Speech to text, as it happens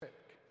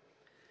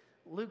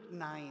Luke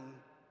 9.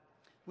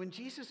 When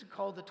Jesus had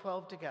called the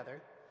 12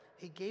 together,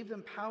 he gave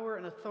them power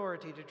and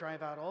authority to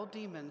drive out all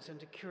demons and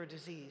to cure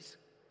disease.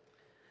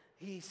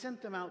 He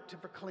sent them out to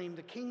proclaim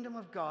the kingdom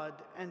of God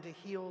and to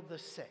heal the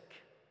sick.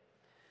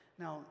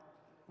 Now,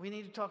 we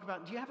need to talk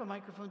about, do you have a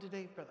microphone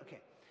today, brother? Okay.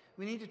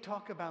 We need to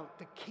talk about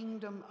the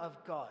kingdom of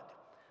God.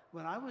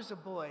 When I was a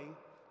boy,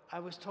 I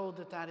was told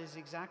that that is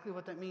exactly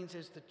what that means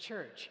is the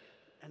church,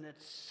 and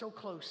it's so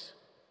close.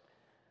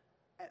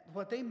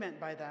 What they meant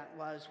by that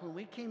was when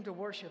we came to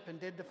worship and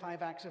did the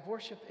 5 acts of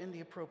worship in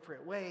the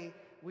appropriate way,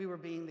 we were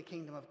being the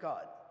kingdom of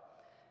God.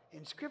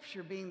 In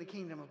Scripture, being the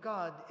kingdom of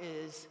God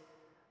is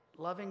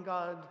loving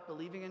God,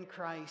 believing in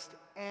Christ,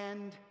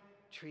 and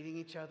treating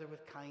each other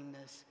with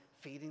kindness,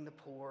 feeding the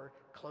poor,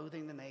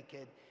 clothing the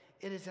naked.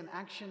 It is an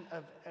action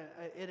of,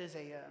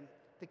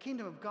 the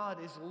kingdom of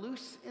God is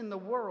loose in the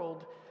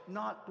world,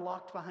 not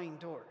locked behind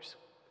doors.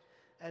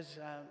 As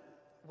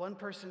one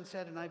person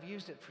said, and I've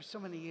used it for so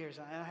many years,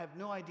 and I have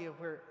no idea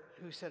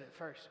who said it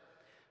first,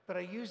 but I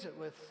use it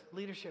with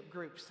leadership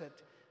groups that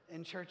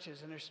in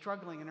churches, and they're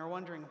struggling and are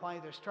wondering why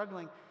they're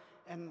struggling.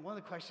 And one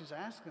of the questions I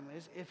ask them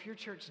is, if your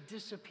church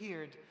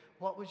disappeared,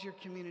 what would your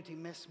community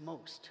miss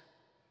most?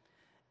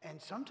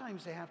 And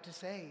sometimes they have to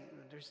say,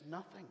 there's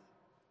nothing.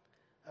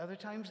 Other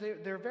times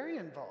they're very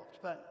involved.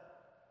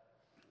 But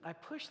I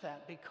push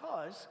that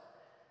because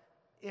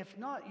if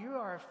not, you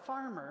are a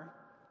farmer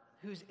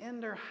who's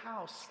in their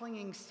house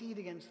slinging seed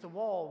against the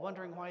wall,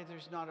 wondering why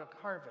there's not a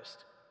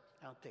harvest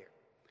out there.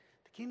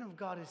 The kingdom of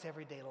God is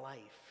everyday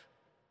life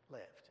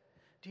lived.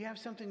 Do you have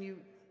something you...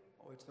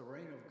 Oh, it's the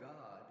reign of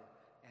God.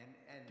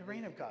 And the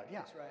reign of God, yeah.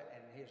 That's right,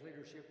 and his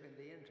leadership in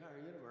the entire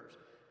universe.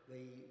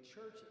 The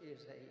church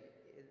is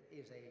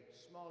a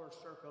smaller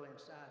circle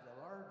inside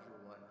the larger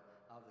one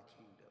of the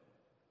kingdom.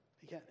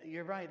 Yeah,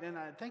 you're right, and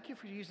thank you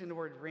for using the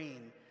word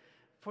reign.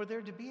 For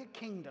there to be a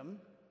kingdom,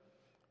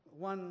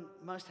 one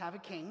must have a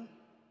king.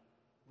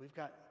 We've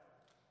got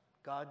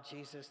God,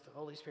 Jesus, the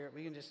Holy Spirit.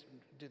 We can just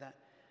do that.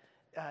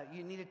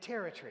 You need a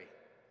territory.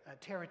 The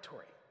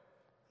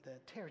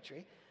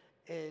territory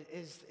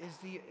is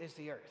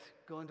the earth.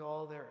 Go into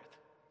all the earth.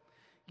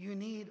 You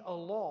need a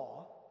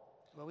law.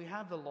 Well, we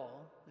have the law.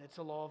 It's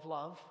a law of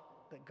love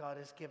that God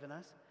has given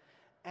us.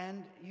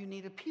 And you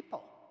need a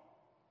people.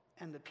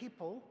 And the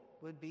people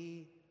would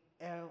be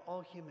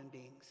all human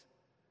beings,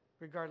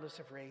 regardless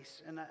of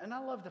race. And I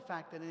love the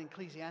fact that in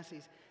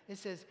Ecclesiastes, it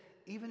says,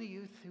 even a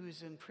youth who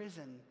is in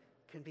prison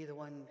can be the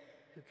one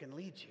who can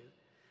lead you.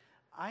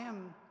 I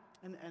am,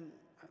 and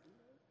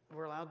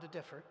we're allowed to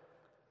differ,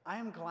 I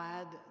am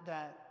glad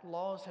that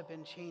laws have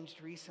been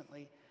changed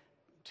recently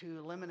to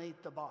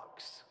eliminate the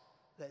box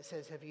that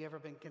says, have you ever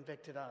been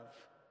convicted of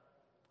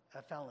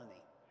a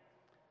felony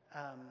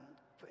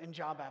in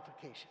job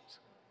applications?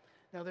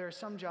 Now, there are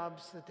some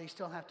jobs that they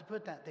still have to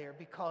put that there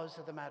because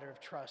of the matter of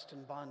trust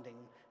and bonding,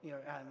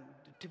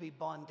 to be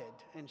bonded,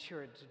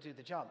 insured to do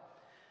the job.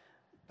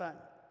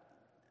 But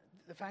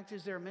the fact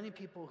is there are many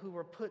people who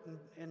were put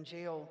in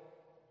jail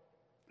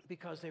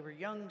because they were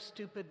young,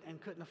 stupid, and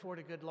couldn't afford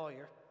a good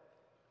lawyer.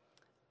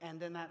 And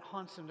then that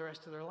haunts them the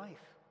rest of their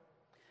life.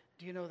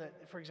 Do you know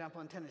that, for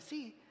example, in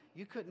Tennessee,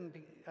 you couldn't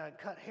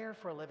cut hair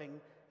for a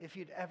living if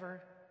you'd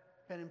ever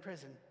been in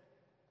prison?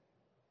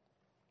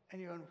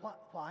 And you're going, what?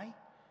 Why?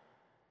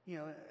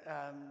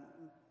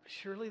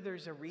 Surely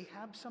there's a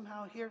rehab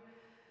somehow here.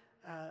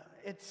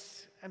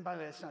 And by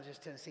the way, it's not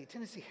just Tennessee.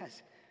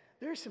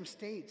 There are some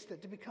states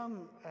that to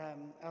become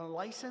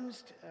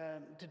licensed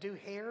to do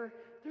hair,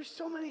 there's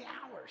so many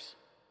hours.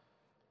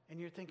 And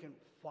you're thinking,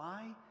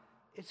 why?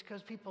 It's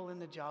because people in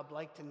the job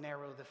like to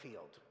narrow the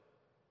field.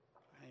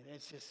 Right?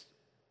 It's just,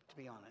 to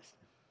be honest.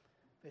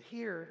 But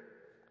here,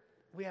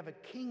 we have a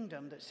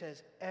kingdom that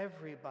says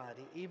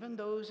everybody, even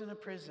those in the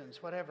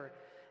prisons, whatever.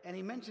 And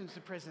he mentions the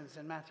prisons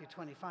in Matthew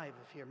 25,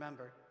 if you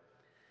remember.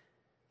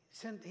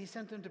 He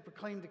sent them to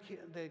proclaim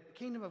the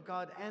kingdom of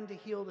God and to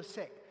heal the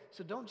sick.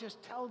 So don't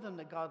just tell them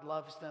that God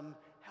loves them,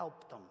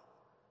 help them.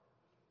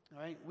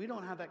 All right? We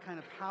don't have that kind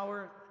of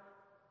power,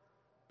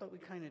 but we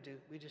kind of do.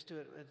 We just do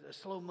it a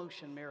slow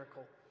motion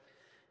miracle.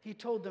 He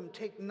told them,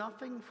 take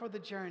nothing for the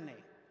journey.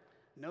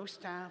 No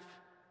staff,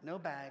 no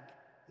bag,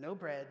 no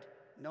bread,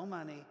 no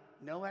money,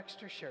 no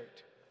extra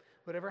shirt.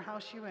 Whatever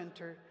house you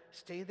enter,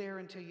 stay there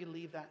until you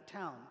leave that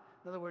town.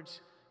 In other words,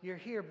 you're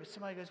here, but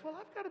somebody goes, well,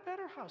 I've got a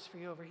better house for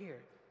you over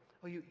here.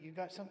 Oh, you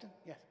got something?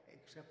 Yes.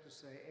 Except to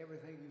say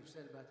everything you've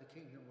said about the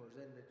kingdom was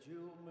in the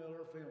Jewel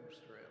Miller film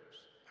strips.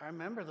 I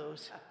remember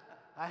those.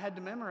 I had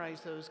to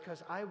memorize those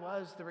because I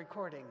was the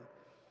recording.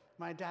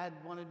 My dad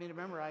wanted me to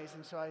memorize,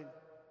 and so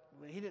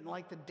he didn't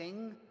like the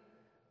ding.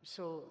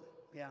 So,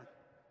 yeah,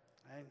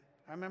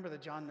 I remember the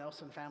John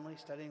Nelson family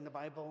studying the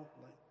Bible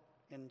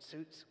in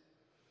suits.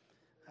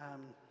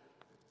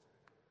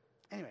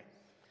 Anyway,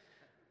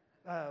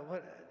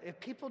 if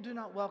people do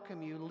not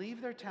welcome you,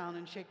 leave their town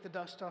and shake the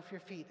dust off your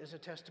feet as a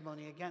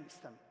testimony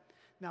against them.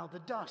 Now, the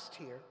dust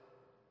here,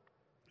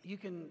 you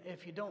can,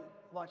 if you don't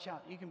watch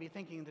out, you can be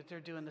thinking that they're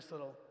doing this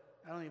little,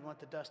 I don't even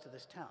want the dust of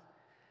this town.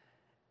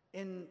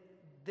 In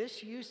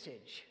this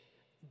usage,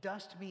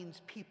 Dust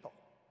means people.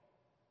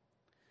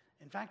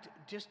 In fact,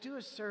 just do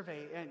a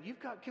survey, and you've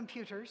got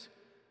computers.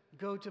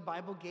 Go to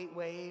Bible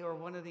Gateway or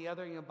one of the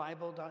other,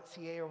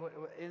 Bible.ca or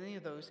any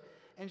of those,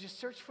 and just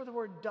search for the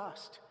word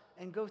dust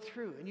and go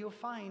through, and you'll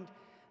find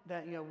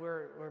that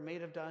we're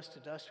made of dust, to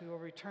dust we will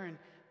return.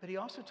 But he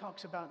also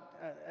talks about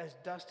as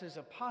dust is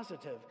a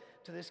positive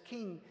to this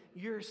king,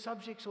 your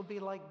subjects will be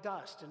like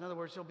dust. In other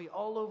words, they'll be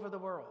all over the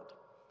world.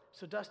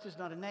 So dust is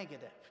not a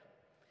negative,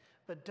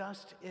 but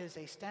dust is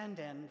a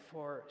stand-in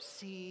for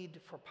seed,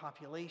 for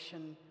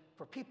population,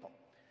 for people.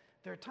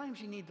 There are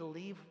times you need to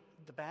leave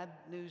the bad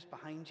news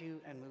behind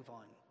you and move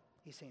on.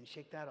 He's saying,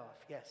 shake that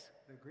off. Yes?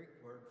 The Greek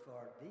word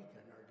for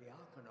deacon or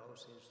diakonos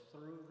is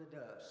through the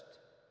dust.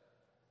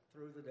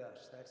 Through the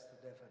dust. That's the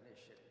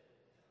definition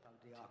of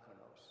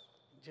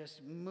diakonos.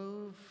 Just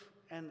move.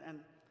 And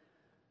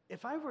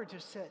if I were to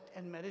sit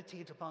and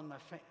meditate upon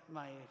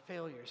my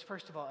failures,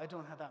 first of all, I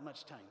don't have that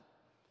much time.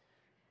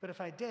 But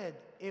if I did,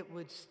 it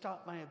would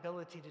stop my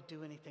ability to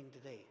do anything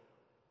today.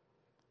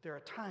 There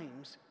are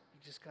times you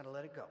just got to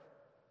let it go.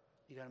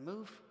 You got to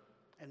move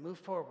and move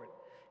forward,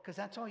 because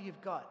that's all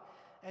you've got.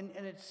 And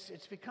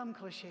it's become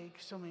cliche.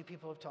 So many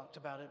people have talked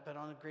about it, but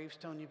on a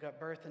gravestone you've got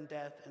birth and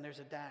death, and there's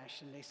a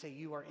dash, and they say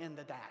you are in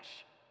the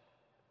dash.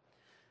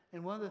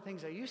 And one of the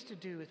things I used to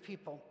do with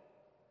people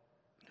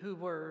who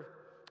were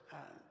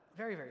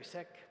very, very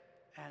sick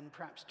and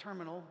perhaps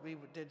terminal, we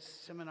did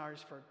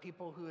seminars for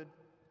people who had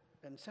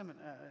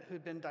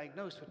been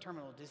diagnosed with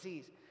terminal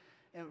disease,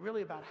 and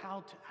really about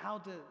how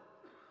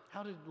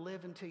to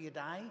live until you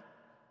die.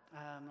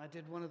 I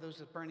did one of those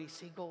with Bernie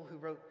Siegel, who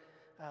wrote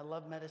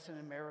Love, Medicine,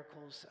 and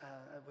Miracles,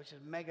 which is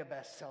a mega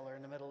bestseller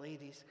in the middle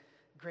 80s.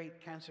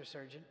 Great cancer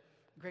surgeon,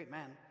 great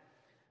man.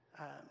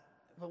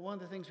 But one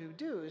of the things we would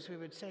do is we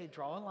would say,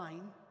 draw a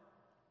line.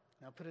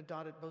 Now put a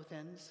dot at both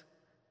ends.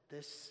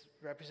 This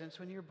represents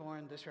when you're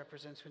born. This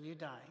represents when you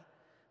die.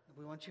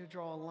 We want you to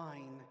draw a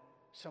line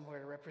somewhere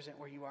to represent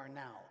where you are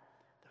now.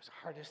 That was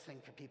the hardest thing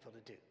for people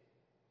to do.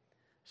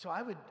 So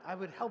I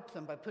would help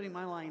them by putting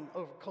my line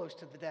over close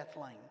to the death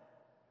line.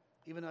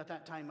 Even though at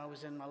that time I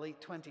was in my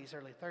late 20s,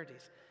 early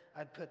 30s,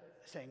 I'd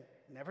saying,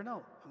 never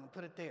know, I'm gonna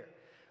put it there.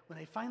 When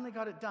they finally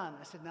got it done,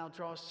 I said, now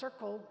draw a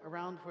circle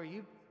around where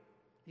you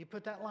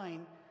put that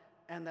line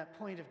and that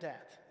point of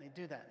death. And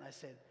they do that, and I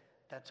said,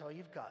 that's all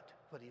you've got.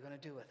 What are you gonna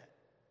do with it?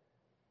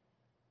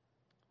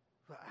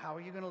 How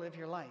are you gonna live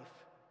your life?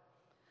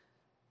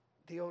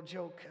 The old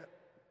joke,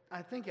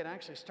 I think it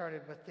actually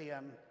started with the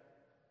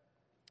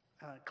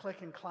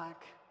Click and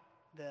Clack,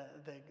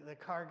 the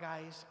car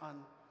guys on,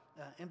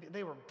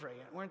 they were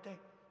brilliant, weren't they?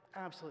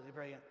 Absolutely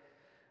brilliant.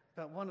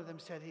 But one of them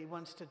said he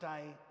wants to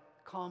die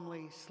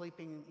calmly,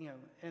 sleeping,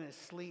 in his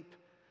sleep,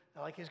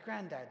 like his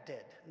granddad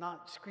did,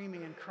 not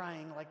screaming and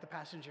crying like the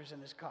passengers in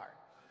his car.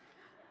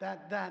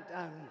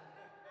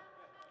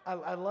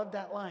 I love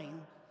that line.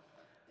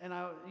 And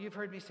you've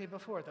heard me say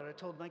before that I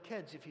told my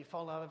kids, if you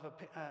fall out of an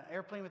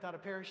airplane without a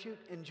parachute,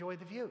 enjoy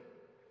the view.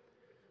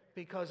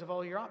 Because of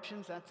all your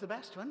options, that's the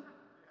best one.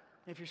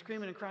 If you're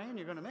screaming and crying,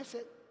 you're going to miss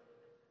it.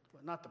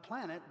 Well, not the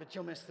planet, but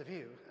you'll miss the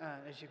view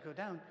as you go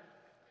down.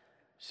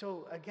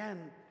 So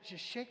again,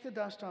 just shake the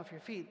dust off your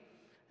feet.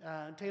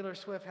 Taylor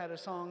Swift had a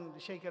song,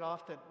 Shake It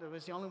Off, that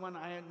was the only one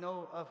I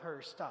know of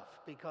her stuff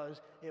because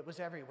it was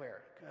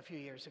everywhere a few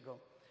years ago.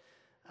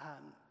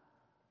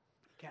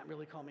 Can't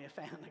really call me a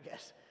fan, I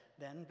guess,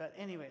 then. But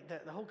anyway,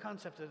 the whole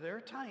concept of there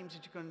are times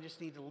that you're going to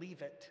just need to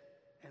leave it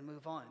and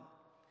move on.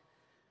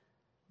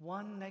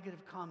 One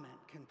negative comment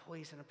can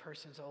poison a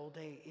person's whole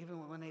day,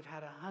 even when they've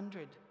had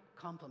 100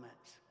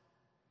 compliments.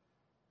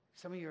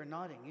 Some of you are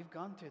nodding. You've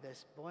gone through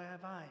this. Boy,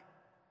 have I.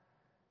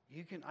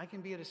 I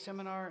can be at a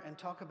seminar and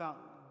talk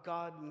about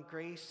God and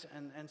grace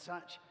and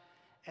such,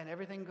 and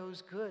everything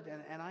goes good,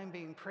 and I'm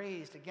being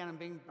praised. Again,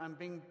 I'm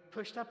being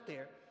pushed up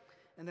there.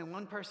 And then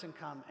one person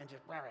come and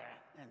just,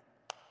 and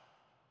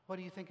what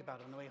do you think about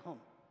it on the way home?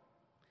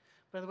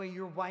 By the way,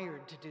 you're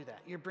wired to do that.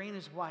 Your brain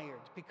is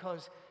wired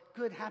because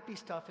good, happy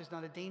stuff is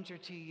not a danger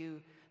to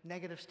you.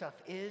 Negative stuff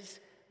is.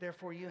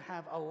 Therefore, you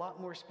have a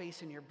lot more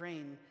space in your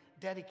brain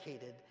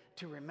dedicated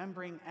to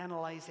remembering,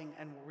 analyzing,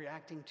 and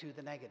reacting to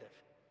the negative.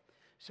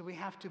 So we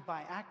have to,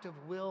 by act of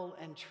will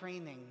and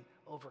training,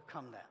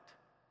 overcome that.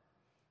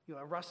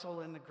 A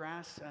rustle in the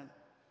grass.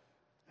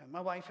 My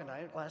wife and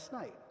I, last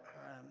night,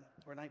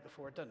 or night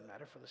before, it doesn't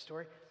matter for the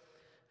story,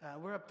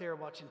 we're up there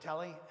watching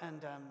telly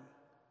and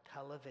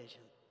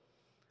television.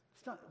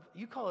 It's not,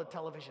 you call it a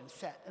television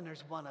set, and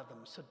there's one of them,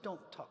 so don't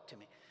talk to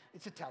me.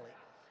 It's a telly.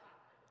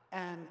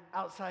 And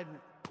outside,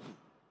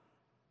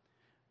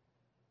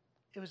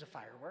 it was a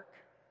firework.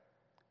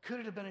 Could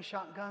it have been a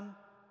shotgun?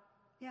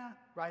 Yeah.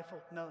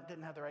 Rifle? No, it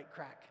didn't have the right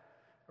crack.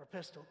 Or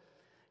pistol.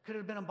 Could it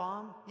have been a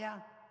bomb? Yeah.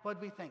 What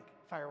did we think?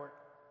 Firework.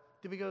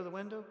 Did we go to the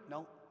window?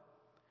 No.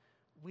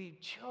 We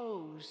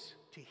chose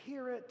to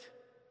hear it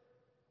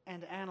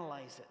and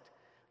analyze it.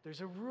 There's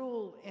a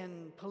rule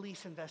in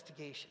police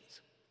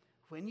investigations.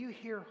 When you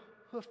hear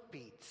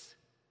hoofbeats,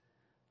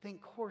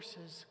 think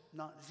horses,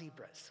 not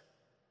zebras.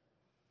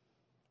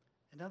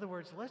 In other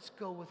words, let's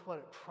go with what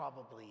it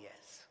probably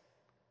is.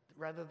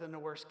 rather than a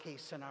worst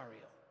case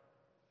scenario.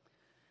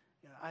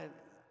 You know,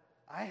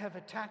 I have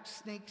attacked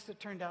snakes that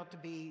turned out to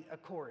be a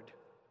cord.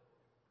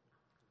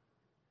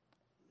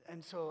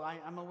 And so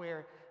I'm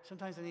aware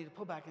sometimes I need to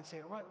pull back and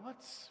say,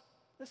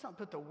 let's not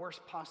put the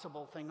worst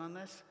possible thing on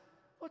this.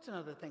 What's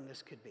another thing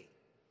this could be?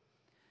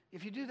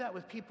 If you do that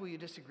with people you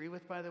disagree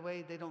with, by the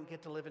way, they don't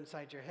get to live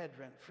inside your head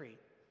rent-free.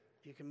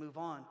 You can move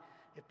on.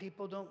 If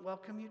people don't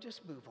welcome you,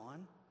 just move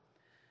on.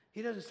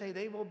 He doesn't say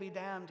they will be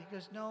damned. He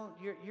goes, no,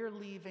 your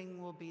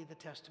leaving will be the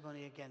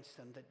testimony against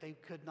them, that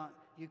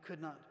you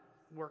could not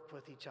work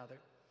with each other.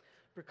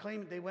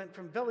 They went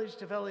from village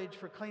to village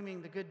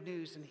proclaiming the good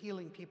news and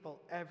healing people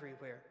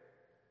everywhere.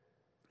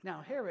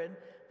 Now Herod,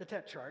 the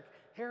tetrarch,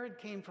 Herod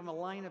came from a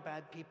line of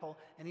bad people,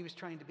 and he was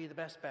trying to be the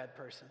best bad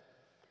person.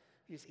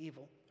 He was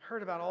evil.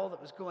 Heard about all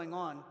that was going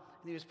on,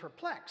 and he was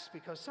perplexed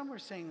because some were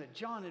saying that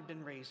John had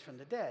been raised from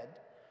the dead.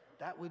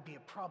 That would be a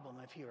problem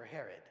if you were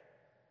Herod,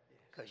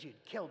 because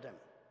you'd killed him.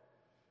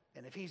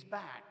 And if he's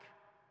back,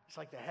 it's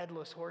like the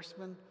headless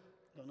horseman.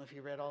 Don't know if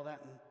you read all that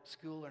in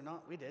school or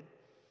not. We did.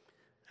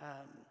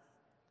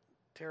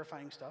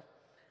 Terrifying stuff.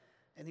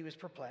 And he was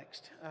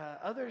perplexed.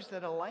 Others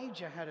that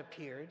Elijah had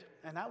appeared,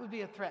 and that would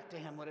be a threat to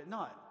him, would it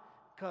not?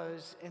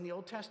 Because in the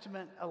Old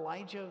Testament,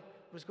 Elijah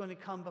was going to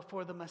come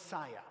before the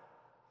Messiah.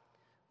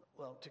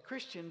 Well, to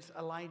Christians,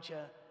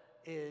 Elijah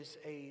is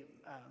a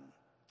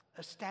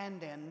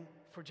stand-in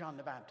for John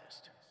the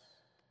Baptist.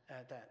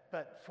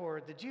 But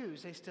for the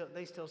Jews,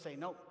 they still say,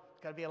 nope,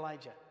 got to be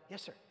Elijah.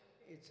 Yes, sir.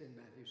 It's in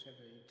Matthew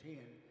 17:10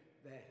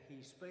 that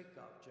he spake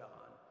of John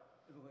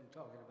when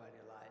talking about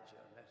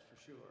Elijah, that's for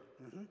sure,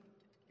 in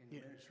the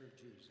ministry of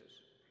Jesus.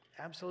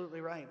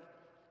 Absolutely right.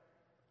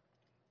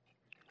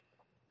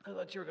 I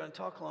thought you were going to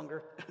talk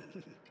longer.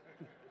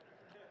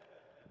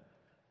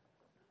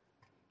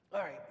 All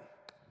right.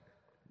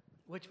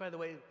 Which, by the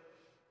way,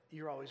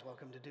 you're always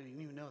welcome to do.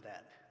 You know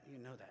that. You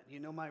know that. You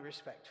know my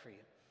respect for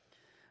you.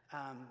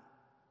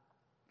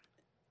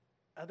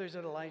 Others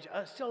at Elijah,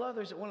 still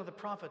others that one of the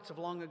prophets of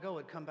long ago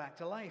had come back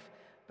to life.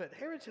 But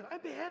Herod said, I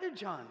beheaded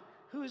John.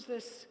 Who is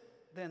this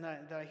then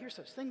that I hear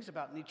such things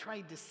about? And he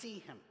tried to see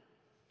him.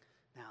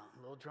 Now,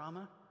 a little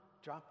drama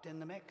dropped in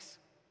the mix.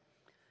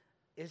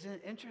 Isn't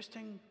it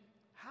interesting?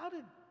 How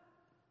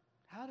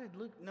did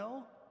Luke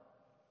know?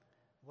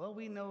 Well,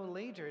 we know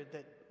later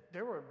that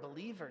there were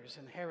believers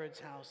in Herod's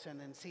house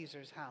and in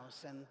Caesar's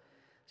house. And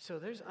so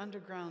there's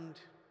underground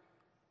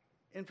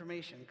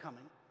information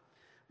coming.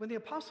 When the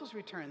apostles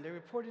returned, they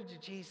reported to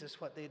Jesus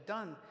what they had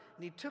done,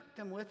 and he took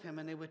them with him,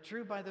 and they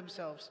withdrew by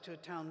themselves to a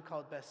town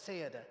called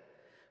Bethsaida.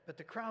 But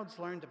the crowds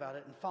learned about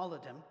it and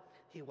followed him.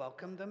 He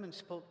welcomed them and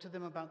spoke to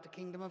them about the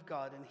kingdom of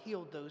God and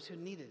healed those who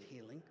needed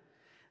healing.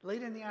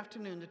 Late in the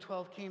afternoon, the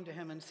 12 came to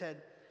him and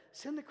said,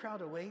 send the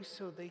crowd away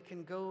so they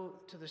can go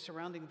to the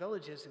surrounding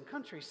villages and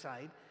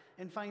countryside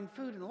and find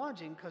food and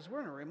lodging, because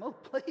we're in a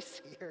remote place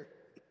here.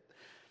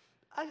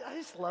 I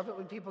just love it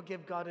when people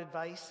give God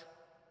advice.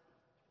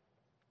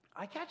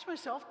 I catch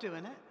myself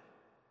doing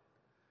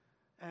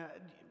it.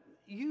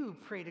 You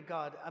pray to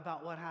God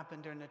about what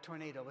happened during the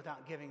tornado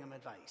without giving him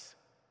advice.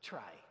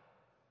 Try.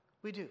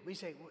 We do. We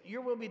say,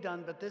 your will be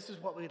done, but this is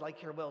what we'd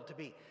like your will to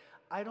be.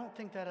 I don't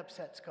think that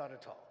upsets God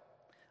at all.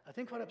 I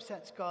think what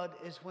upsets God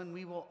is when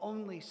we will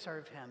only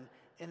serve him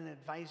in an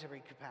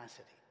advisory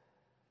capacity.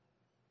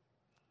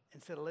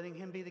 Instead of letting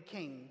him be the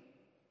king,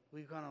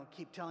 we're going to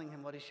keep telling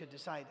him what he should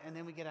decide, and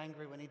then we get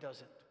angry when he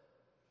doesn't.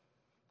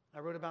 I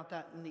wrote about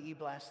that in the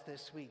e-blast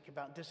this week,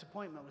 about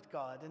disappointment with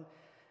God, and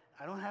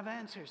I don't have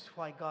answers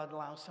why God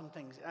allows some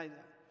things.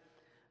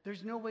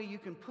 There's no way you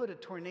can put a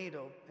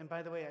tornado, and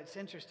by the way, it's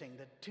interesting,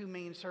 the two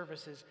main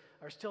services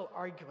are still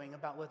arguing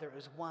about whether it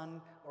was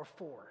 1 or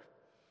 4.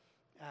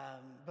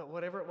 But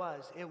whatever it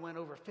was, it went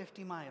over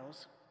 50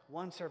 miles.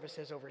 One service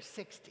is over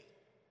 60.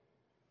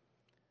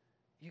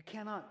 You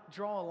cannot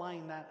draw a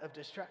line of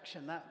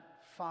destruction that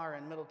far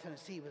in Middle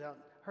Tennessee without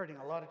hurting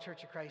a lot of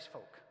Church of Christ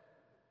folk.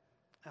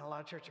 And a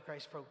lot of Church of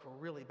Christ folk were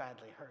really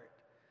badly hurt,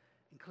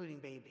 including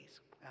babies.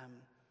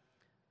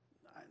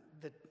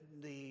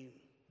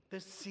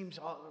 This seems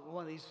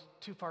one of these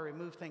too far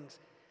removed things.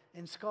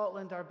 In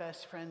Scotland, our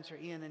best friends are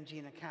Ian and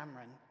Gina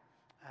Cameron.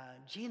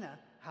 Gina,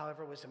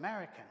 however, was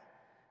American.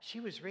 She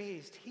was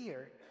raised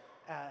here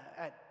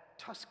at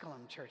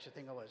Tusculum Church, I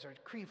think it was, or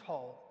Creve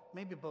Hall,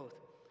 maybe both.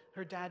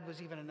 Her dad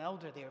was even an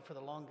elder there for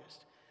the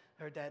longest.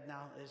 Her dad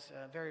now is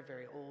very,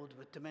 very old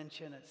with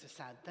dementia, and it's a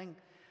sad thing.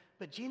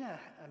 But Gina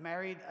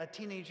married a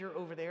teenager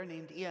over there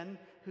named Ian,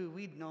 who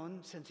we'd known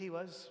since he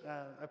was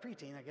a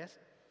preteen, I guess.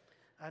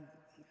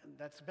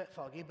 That's a bit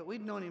foggy, but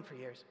we'd known him for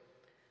years.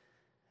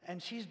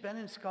 And she's been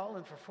in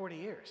Scotland for 40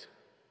 years.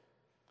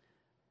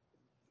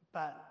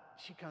 But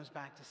she comes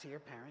back to see her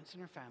parents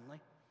and her family.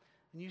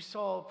 And you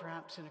saw,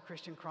 perhaps in a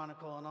Christian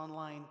Chronicle and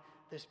online,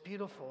 this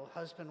beautiful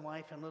husband,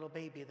 wife, and little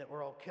baby that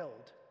were all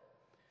killed.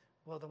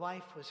 Well, the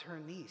wife was her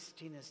niece,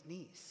 Gina's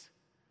niece.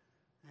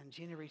 And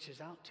Gina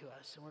reaches out to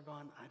us, and we're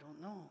going, I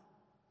don't know.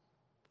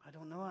 I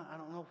don't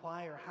know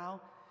why or how.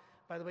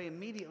 By the way,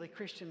 immediately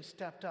Christians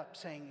stepped up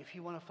saying, if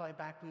you want to fly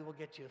back, we will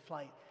get you a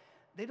flight.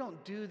 They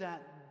don't do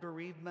that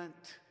bereavement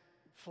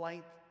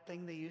flight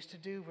thing they used to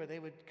do where they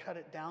would cut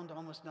it down to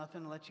almost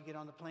nothing and let you get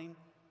on the plane.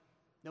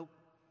 Nope.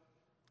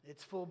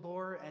 It's full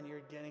bore and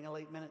you're getting a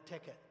late-minute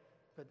ticket.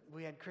 But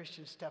we had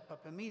Christians step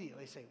up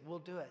immediately, say, we'll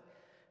do it.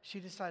 She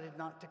decided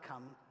not to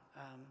come.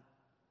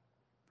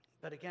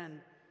 But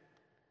again,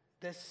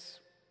 this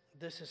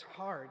is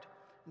hard.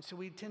 And so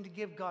we tend to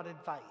give God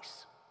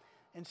advice.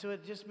 And so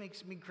it just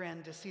makes me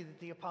grin to see that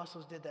the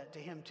apostles did that to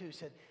him too.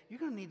 Said, you're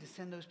going to need to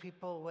send those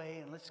people away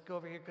and let's go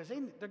over here because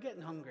they're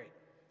getting hungry.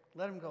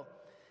 Let them go.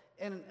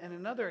 And in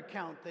another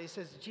account, they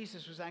says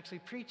Jesus was actually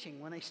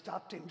preaching when they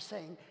stopped him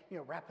saying,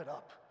 wrap it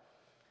up.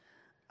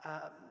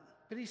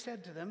 But he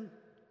said to them,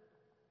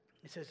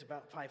 he says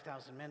about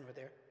 5,000 men were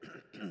there.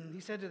 He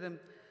said to them,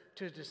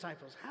 to his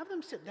disciples, have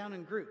them sit down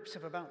in groups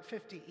of about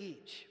 50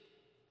 each.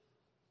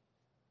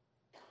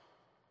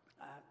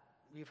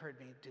 You've heard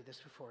me do this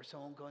before, so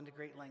I won't go into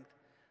great length.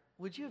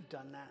 Would you have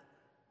done that?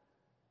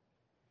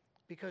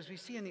 Because we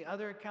see in the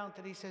other account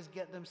that he says,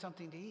 get them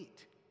something to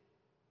eat.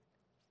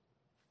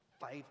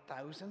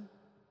 5,000?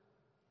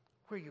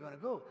 Where are you going to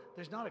go?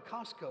 There's not a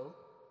Costco,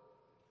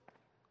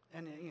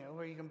 and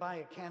where you can buy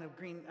a can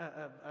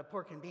of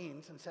pork and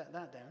beans and set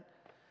that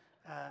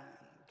down.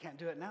 Can't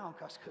do it now.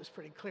 Costco's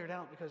pretty cleared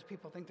out because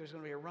people think there's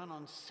going to be a run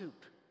on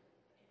soup.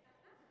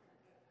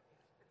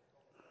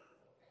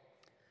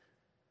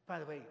 By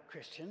the way,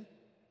 Christian,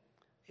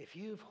 if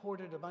you've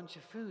hoarded a bunch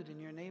of food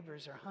and your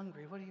neighbors are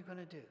hungry, what are you going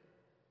to do?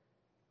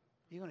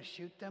 Are you going to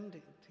shoot them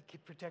to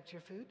protect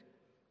your food?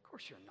 Of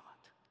course you're not.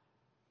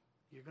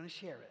 You're going to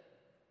share it.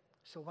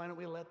 So why don't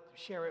we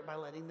share it by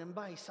letting them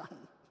buy some?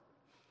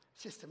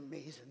 It's just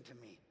amazing to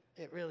me.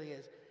 It really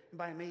is. And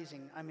by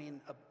amazing, I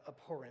mean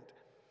abhorrent.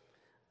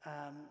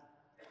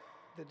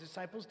 The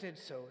disciples did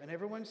so, and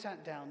everyone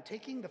sat down,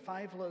 taking the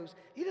 5 loaves.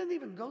 He didn't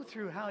even go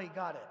through how he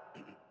got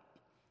it.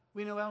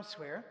 We know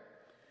elsewhere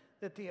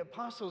that the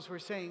apostles were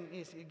saying,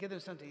 give them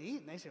something to eat,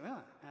 and they say,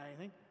 well, not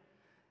anything.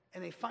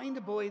 And they find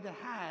a boy that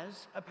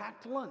has a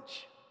packed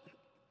lunch.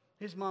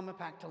 His mama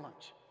packed a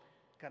lunch.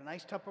 Got a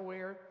nice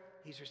Tupperware.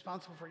 He's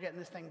responsible for getting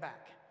this thing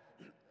back.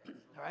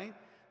 All right?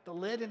 The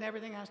lid and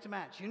everything has to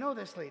match. You know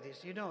this, ladies.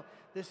 You know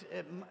this.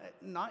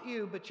 Not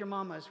you, but your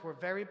mamas were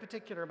very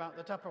particular about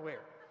the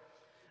Tupperware.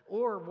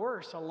 Or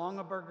worse, a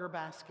Longaberger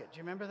basket. Do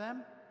you remember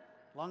them?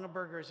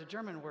 Longaberger is a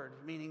German word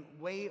meaning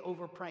way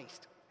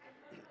overpriced.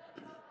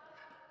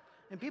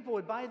 And people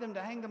would buy them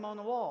to hang them on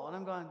the wall. And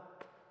I'm going,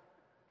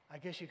 I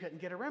guess you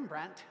couldn't get a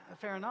Rembrandt.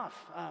 Fair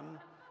enough.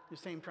 The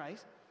same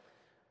price.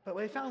 But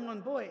we found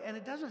one boy, and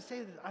it doesn't say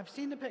that. I've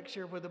seen the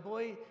picture where the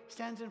boy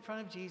stands in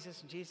front of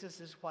Jesus, and Jesus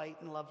is white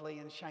and lovely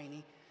and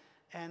shiny,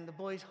 and the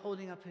boy's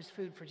holding up his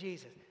food for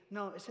Jesus.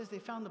 No, it says they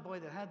found the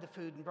boy that had the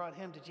food and brought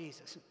him to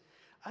Jesus.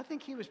 I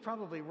think he was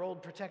probably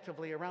rolled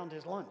protectively around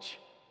his lunch.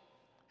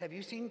 Have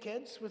you seen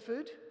kids with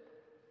food?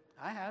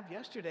 I have.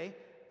 Yesterday,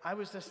 I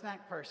was the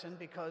snack person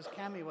because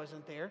Cammie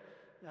wasn't there.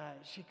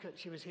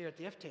 She was here at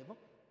the F table.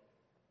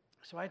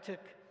 So I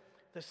took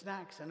the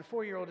snacks, and the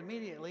 4-year-old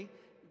immediately,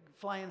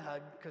 flying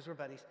hug, because we're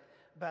buddies,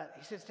 but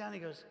he sits down and he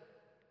goes,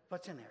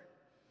 what's in there?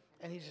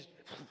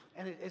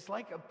 And it's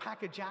like a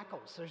pack of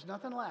Jackals. There's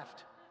nothing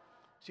left.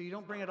 So you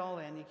don't bring it all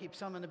in. You keep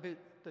some in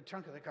the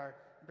trunk of the car,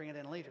 bring it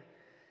in later.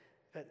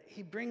 But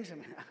he brings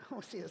them. I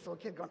see this little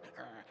kid going,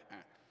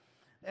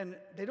 and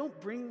they don't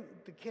bring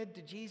the kid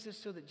to Jesus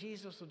so that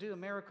Jesus will do a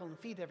miracle and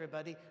feed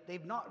everybody.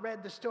 They've not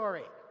read the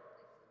story.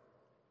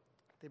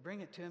 They bring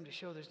it to him to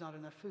show there's not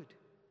enough food.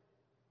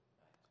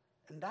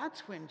 And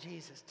that's when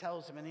Jesus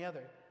tells them in the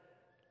other,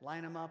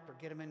 line them up or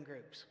get them in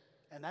groups.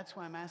 And that's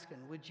why I'm asking,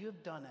 would you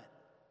have done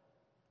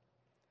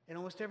it? In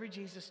almost every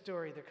Jesus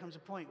story, there comes a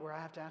point where I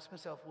have to ask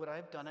myself, would I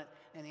have done it?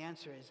 And the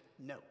answer is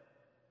no.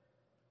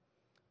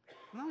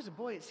 When I was a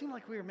boy, it seemed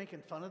like we were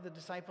making fun of the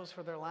disciples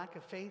for their lack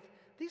of faith.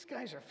 These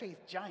guys are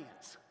faith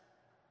giants.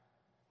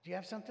 Do you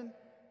have something?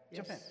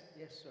 Yes, Jump in.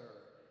 yes, sir.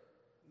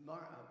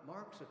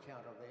 Mark's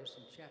account of this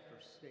in chapter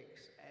 6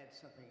 adds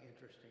something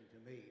interesting to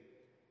me.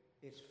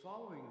 It's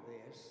following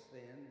this,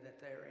 then,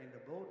 that they're in the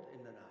boat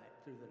through the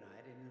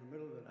night, and in the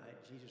middle of the night,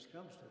 Jesus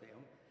comes to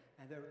them,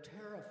 and they're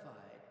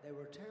terrified. They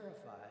were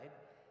terrified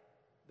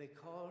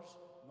because,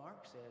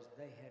 Mark says,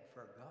 they had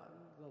forgotten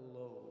the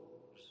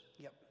loaves.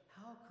 Yep.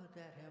 How could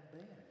that have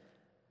been?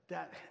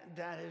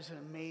 That is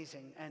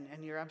amazing,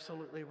 and you're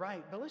absolutely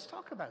right. But let's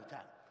talk about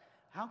that.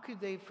 How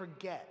could they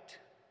forget?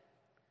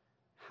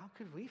 How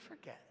could we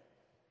forget?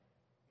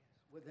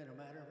 Within a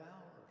matter of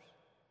hours.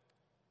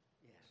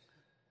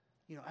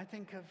 Yes. I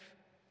think of,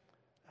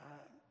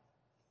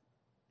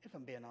 if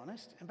I'm being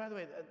honest, and by the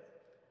way,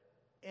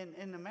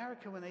 in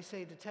America, when they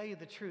say to tell you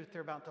the truth,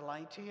 they're about to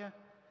lie to you.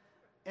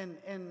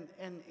 In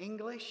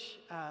English,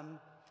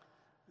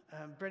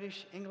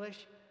 British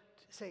English,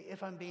 say,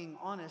 if I'm being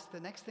honest, the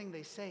next thing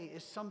they say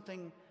is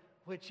something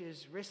which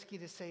is risky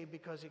to say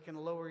because it can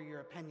lower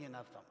your opinion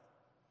of them.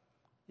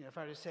 If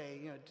I were to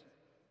say,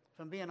 if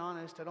I'm being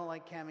honest, I don't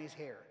like Cammie's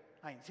hair.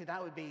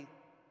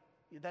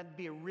 That'd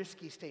be a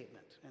risky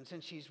statement. And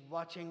since she's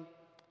watching,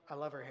 I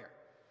love her hair.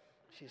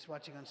 She's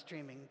watching on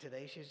streaming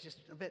today. She's just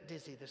a bit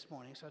dizzy this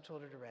morning, so I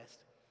told her to rest.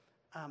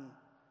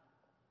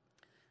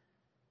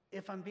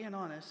 If I'm being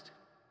honest,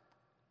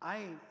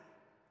 I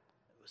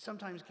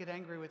sometimes get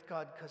angry with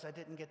God because I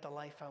didn't get the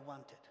life I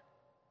wanted.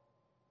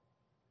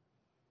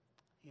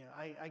 You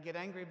know, I get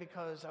angry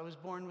because I was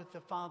born with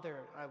the father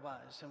I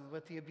was, and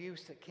with the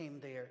abuse that came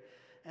there,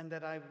 and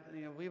that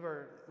we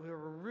were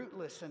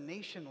rootless and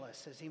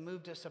nationless as he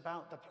moved us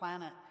about the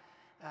planet,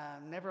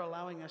 never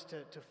allowing us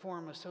to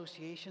form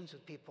associations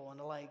with people and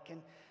the like.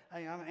 And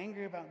I'm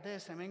angry about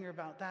this, I'm angry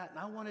about that, and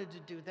I wanted to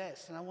do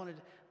this,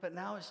 but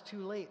now it's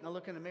too late. And I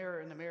look in the mirror,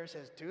 and the mirror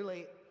says, too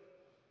late,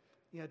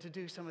 to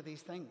do some of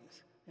these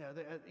things.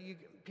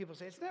 People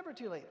say, it's never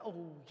too late. Oh,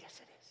 yes,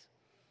 it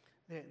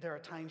is. There are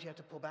times you have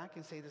to pull back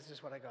and say, this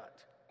is what I got.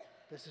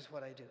 This is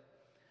what I do.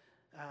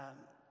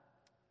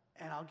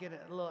 And I'll get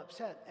a little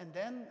upset. And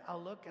then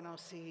I'll look and I'll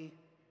see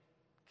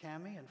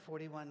Cammie in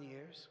 41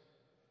 years,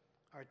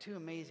 our 2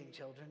 amazing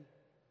children,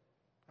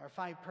 our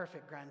 5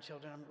 perfect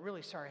grandchildren. I'm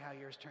really sorry how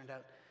yours turned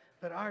out,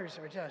 but ours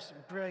are just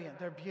brilliant.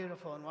 They're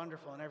beautiful and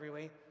wonderful in every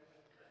way.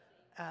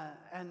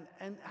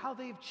 And how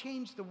they've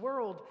changed the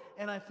world.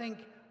 And I think,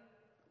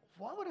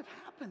 what would have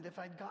happened if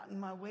I'd gotten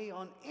my way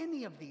on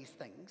any of these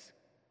things?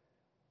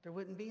 There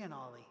wouldn't be an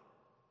Ollie.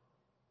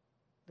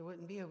 There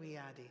wouldn't be a wee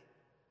Addie.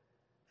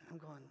 And I'm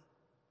going,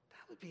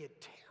 that would be a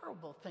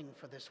terrible thing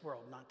for this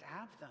world not to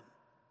have them.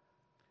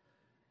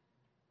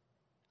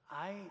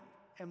 I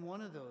am one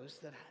of those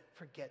that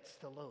forgets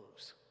the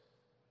loaves.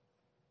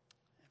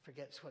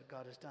 Forgets what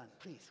God has done.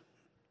 Please.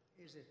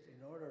 Is it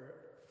in order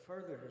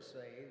further to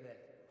say that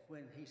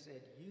when he said,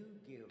 you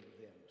give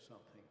them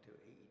something to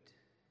eat,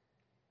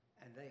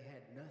 and they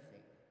had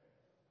nothing,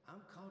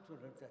 I'm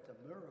confident that the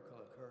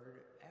miracle occurred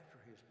after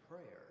his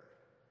prayer.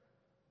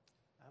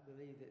 I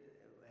believe that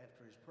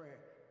after his prayer.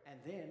 And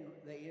then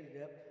they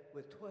ended up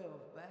with 12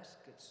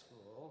 baskets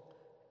full.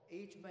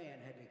 Each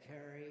man had to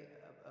carry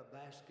a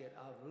basket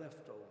of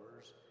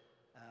leftovers.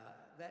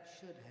 That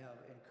should have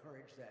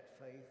encouraged that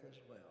faith as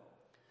well.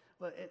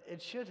 Well,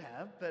 it should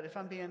have, but if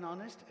I'm being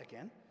honest,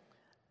 again,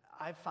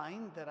 I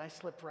find that I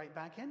slip right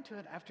back into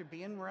it after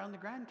being around the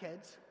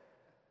grandkids.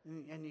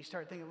 And you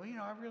start thinking,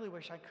 well, I really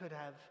wish I could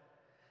have.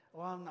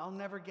 Well, I'll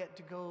never get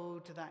to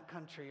go to that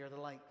country or the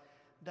like.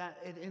 That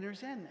it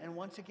enters in. And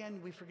once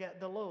again, we forget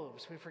the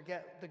loaves. We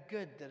forget the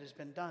good that has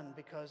been done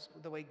because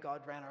of the way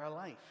God ran our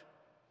life.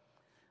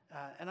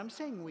 And I'm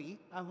saying we.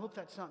 I hope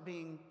that's not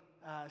being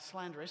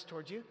slanderous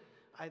towards you.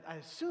 I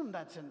assume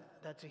that's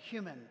a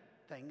human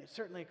thing. It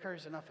certainly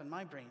occurs enough in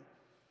my brain.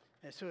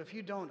 And so if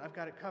you don't, I've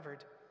got it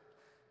covered.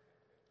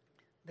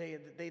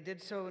 They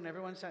did so, and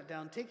everyone sat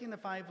down. Taking the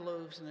 5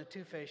 loaves and the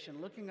 2 fish,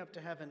 and looking up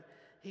to heaven,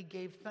 he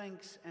gave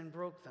thanks and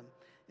broke them.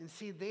 And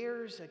see,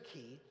 there's a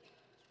key.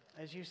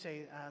 As you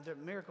say, the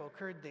miracle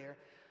occurred there.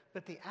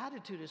 But the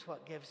attitude is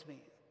what gives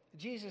me.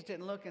 Jesus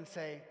didn't look and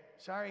say,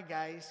 sorry,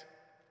 guys.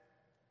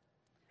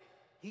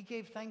 He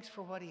gave thanks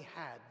for what he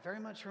had. Very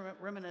much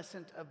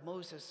reminiscent of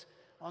Moses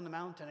on the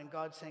mountain and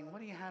God saying, what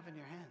do you have in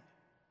your hand?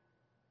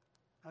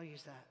 I'll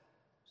use that.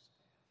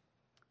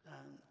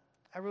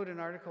 I wrote an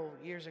article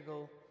years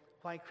ago,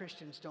 Why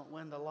Christians Don't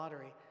Win the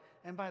Lottery.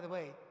 And by the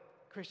way,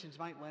 Christians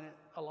might win it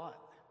a lot,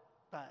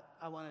 but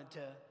I wanted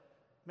to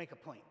make a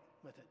point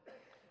with it.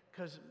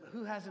 Because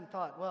who hasn't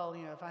thought, well,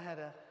 if I had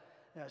a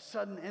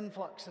sudden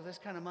influx of this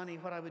kind of money,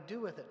 what I would do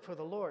with it for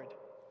the Lord?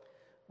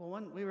 Well,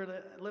 we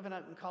were living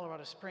out in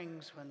Colorado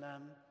Springs when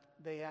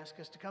they asked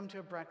us to come to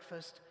a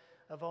breakfast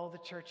of all the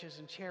churches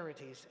and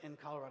charities in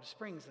Colorado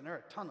Springs, and there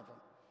are a ton of them.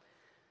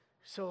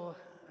 So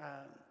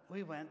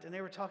we went, and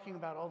they were talking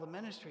about all the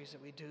ministries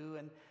that we do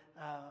and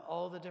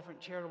all the different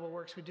charitable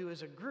works we do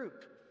as a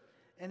group.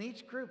 And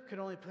each group could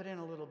only put in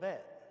a little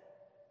bit.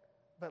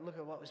 But look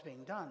at what was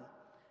being done.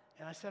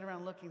 And I sat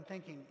around looking,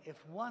 thinking, if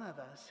one of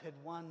us had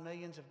won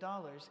millions of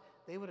dollars,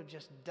 they would have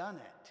just done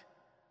it.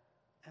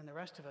 And the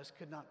rest of us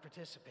could not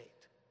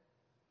participate.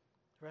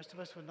 The rest of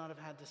us would not have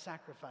had to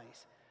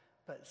sacrifice.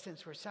 But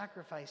since we're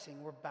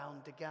sacrificing, we're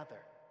bound together.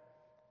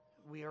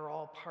 We are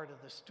all part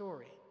of the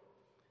story.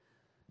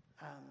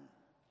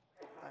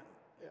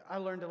 I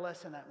learned a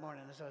lesson that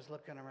morning as I was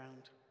looking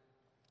around.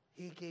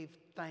 He gave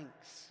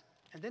thanks.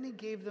 And then he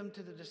gave them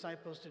to the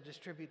disciples to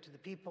distribute to the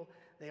people.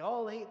 They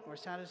all ate and were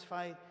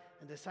satisfied,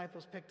 and the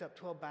disciples picked up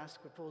 12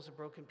 basketfuls of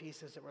broken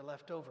pieces that were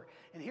left over.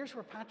 And here's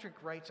where Patrick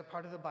writes a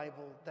part of the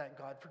Bible that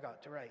God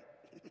forgot to write.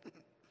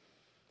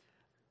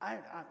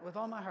 With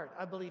all my heart,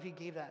 I believe he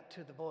gave that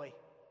to the boy.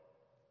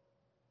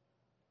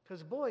 Because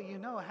the boy,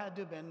 had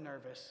to have been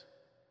nervous.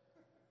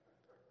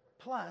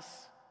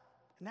 Plus,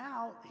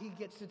 now he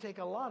gets to take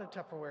a lot of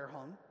Tupperware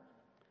home.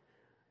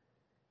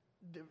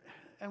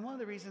 And one of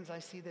the reasons I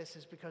see this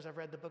is because I've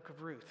read the book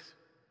of Ruth,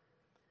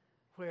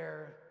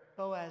 where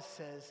Boaz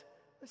says,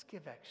 let's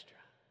give extra.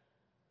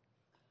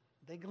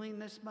 They glean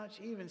this much.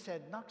 He even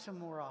said, knock some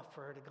more off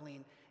for her to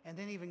glean, and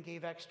then even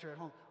gave extra at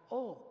home.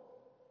 Oh,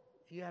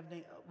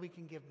 we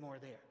can give more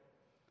there.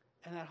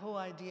 And that whole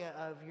idea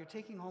of you're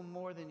taking home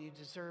more than you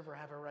deserve or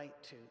have a right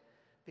to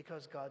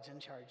because God's in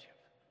charge of.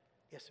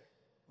 Yes, sir.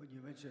 When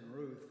you mention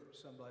Ruth,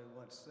 somebody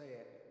once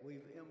said,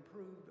 "We've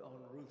improved on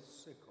Ruth's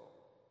sickle,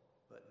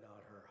 but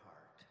not her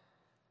heart."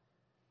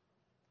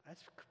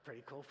 That's a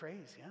pretty cool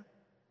phrase, yeah?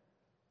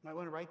 Might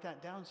want to write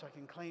that down so I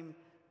can claim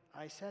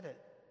I said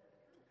it.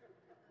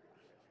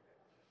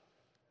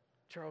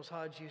 Charles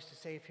Hodge used to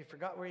say, if you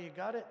forgot where you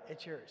got it,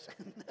 it's yours.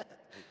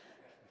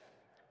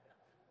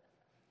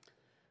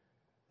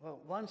 Well,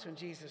 once when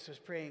Jesus was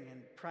praying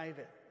in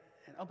private,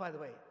 and oh, by the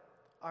way,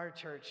 our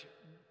church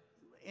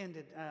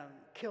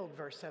killed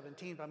verse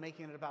 17 by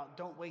making it about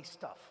don't waste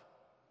stuff.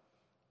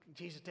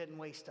 Jesus didn't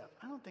waste stuff.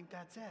 I don't think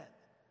that's it.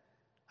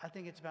 I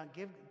think it's about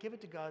give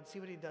it to God, see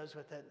what he does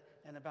with it,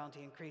 and the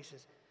bounty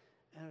increases.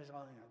 And it was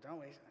all, don't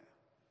waste it.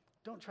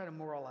 Don't try to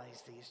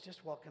moralize these,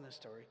 just walk in the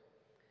story.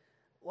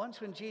 Once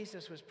when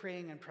Jesus was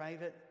praying in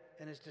private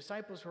and his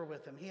disciples were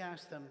with him, he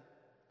asked them,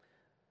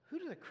 "Who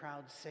do the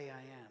crowds say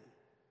I am?"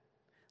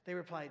 They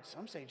replied,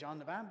 "Some say John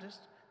the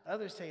Baptist,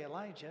 others say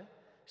Elijah,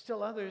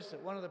 still others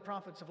that one of the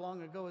prophets of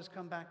long ago has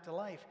come back to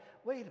life."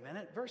 Wait a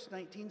minute, verse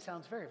 19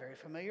 sounds very, very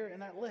familiar in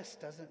that list,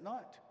 does it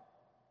not?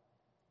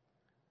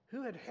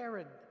 Who had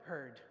Herod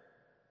heard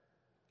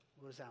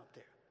was out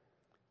there?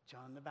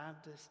 John the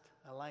Baptist,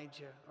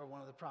 Elijah, or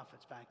one of the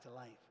prophets back to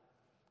life.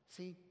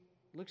 See,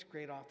 Luke's a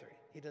great author.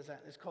 He does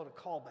that. It's called a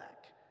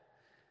callback.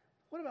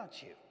 What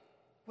about you?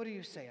 What do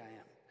you say I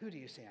am? Who do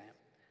you say I am?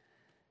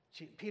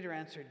 Peter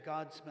answered,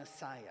 God's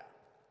Messiah.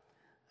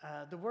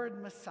 The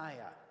word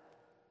Messiah.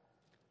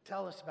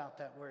 Tell us about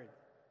that word,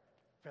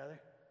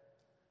 brother.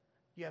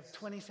 You have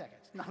 20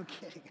 seconds. No, I'm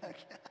kidding.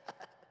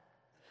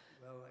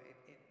 Well,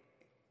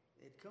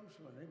 it comes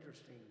from an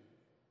interesting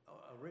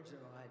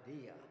original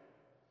idea,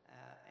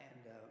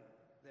 and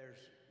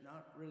there's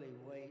not really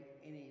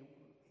any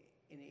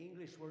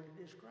English word to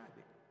describe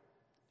it.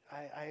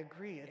 I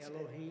agree.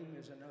 Elohim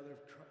is another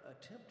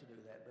attempt to do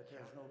that, but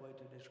there's no way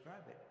to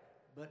describe it.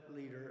 But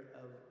leader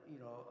of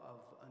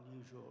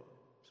unusual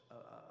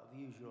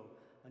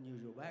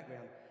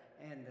background,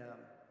 and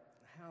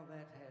how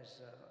it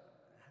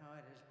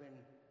has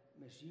been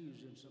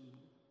misused in some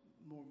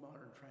more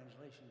modern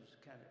translations.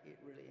 It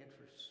really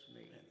interests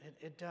me.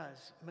 It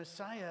does.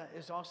 Messiah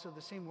is also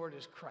the same word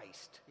as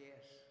Christ.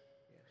 Yes.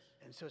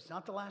 And so it's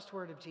not the last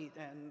word of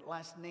and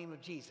last name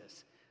of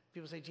Jesus.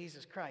 People say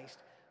Jesus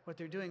Christ. What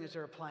they're doing is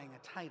they're applying a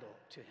title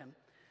to him.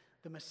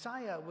 The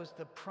Messiah was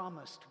the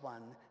promised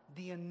one,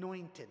 the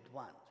anointed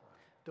one,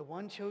 the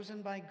one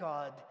chosen by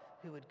God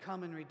who would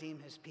come and redeem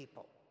his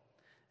people.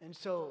 And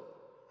so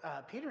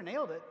Peter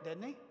nailed it,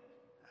 didn't he?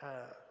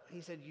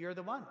 He said, you're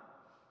the one.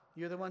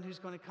 You're the one who's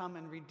going to come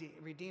and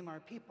redeem our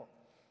people.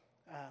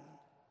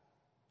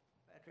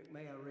 Patrick,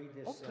 may I read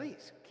this? Oh,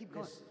 please, keep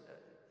going. This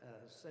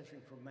section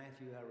from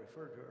Matthew I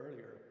referred to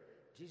earlier.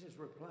 Jesus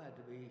replied,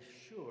 "To be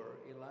sure,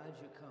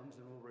 Elijah comes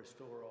and will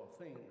restore all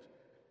things.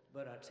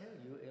 But I tell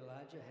you,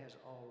 Elijah has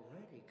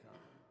already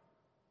come,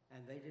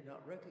 and they did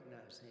not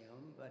recognize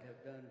him, but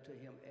have done to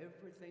him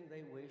everything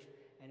they wished,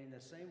 and in the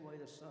same way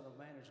the Son of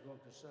Man is going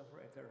to suffer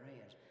at their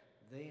hands."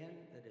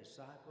 Then the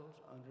disciples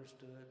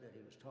understood that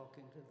he was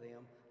talking to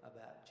them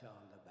about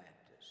John the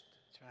Baptist.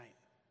 That's right.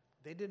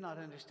 They did not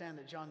understand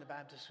that John the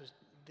Baptist was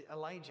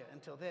Elijah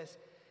until this.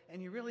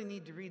 And you really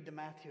need to read the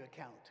Matthew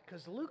account,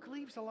 because Luke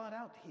leaves a lot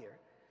out here.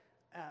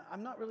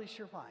 I'm not really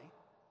sure why.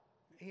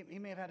 He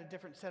may have had a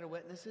different set of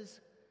witnesses.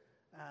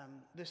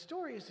 The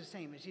story is the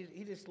same.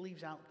 He just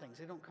leaves out things.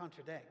 They don't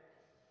contradict.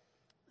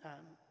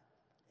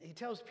 He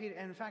tells Peter,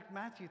 and in fact,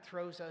 Matthew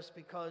throws us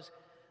because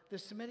the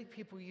Semitic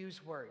people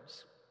use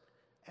words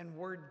and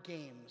word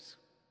games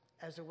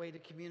as a way to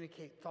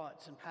communicate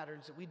thoughts and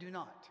patterns that we do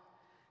not.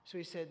 So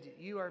he said,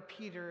 "You are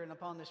Peter, and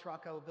upon this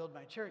rock I will build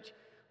my church."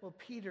 Well,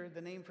 Peter,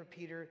 the name for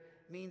Peter,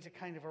 means a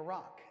kind of a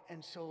rock.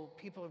 And so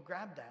people have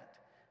grabbed that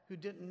who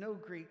didn't know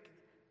Greek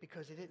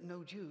because they didn't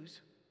know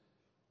Jews.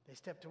 They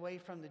stepped away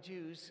from the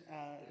Jews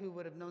who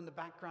would have known the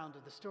background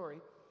of the story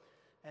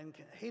and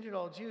hated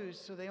all Jews,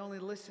 so they only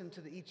listened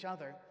to each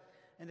other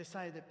and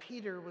decided that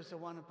Peter was the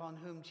one upon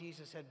whom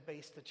Jesus had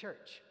based the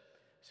church.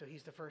 So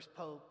he's the first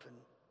pope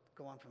and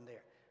go on from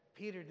there.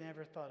 Peter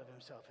never thought of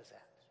himself as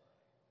that.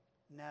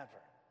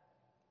 Never.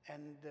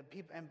 And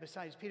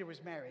besides, Peter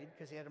was married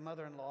because he had a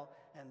mother-in-law,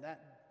 and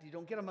that you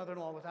don't get a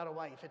mother-in-law without a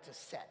wife. It's a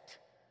set.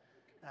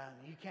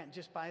 You can't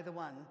just buy the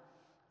one.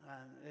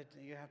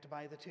 You have to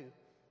buy the two.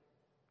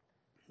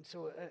 And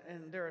so,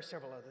 and there are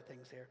several other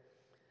things there.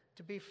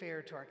 To be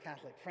fair to our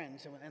Catholic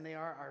friends, and they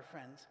are our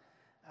friends,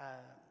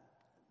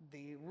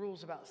 the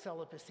rules about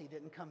celibacy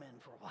didn't come in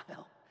for a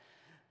while.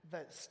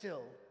 But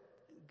still,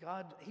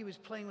 God, he was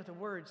playing with the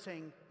word,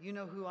 saying, "You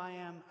know who I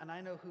am, and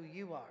I know who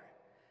you are."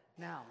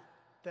 Now,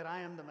 that I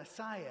am the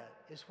Messiah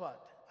is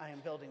what I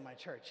am building my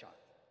church on,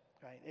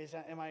 right?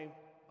 Am I?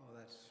 Oh,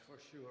 that's for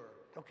sure.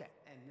 Okay.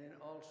 And then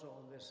also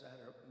on this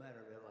matter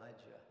of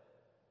Elijah,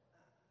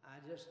 I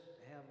just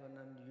have an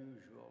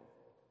unusual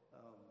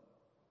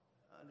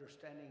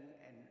understanding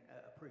and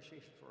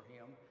appreciation for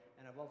him.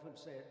 And I've often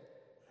said,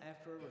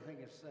 after everything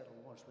is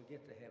settled, once we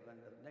get to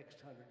heaven, the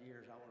next 100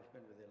 years I want to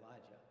spend with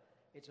Elijah.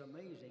 It's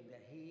amazing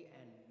that he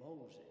and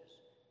Moses,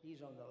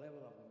 he's on the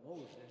level of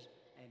Moses,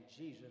 and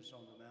Jesus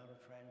on the Mount of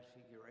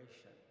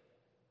Transfiguration.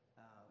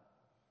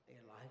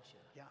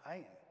 Elijah.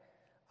 Yeah,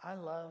 I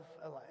love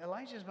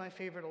Elijah's my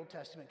favorite Old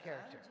Testament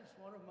character. Elijah's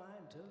one of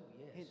mine too,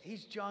 yes.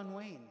 He's John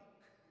Wayne.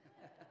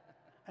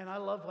 And I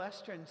love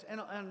Westerns.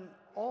 And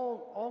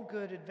all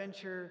good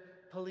adventure,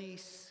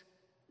 police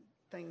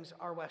things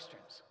are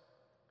Westerns.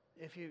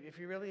 If you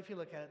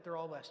look at it, they're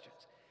all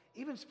Westerns.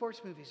 Even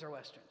sports movies are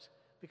Westerns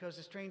because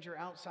the stranger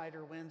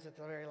outsider wins at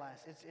the very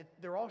last.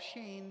 They're all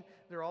Shane,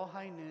 they're all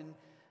High Noon.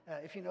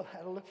 If you know how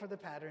to look for the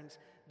patterns,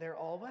 they're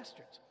all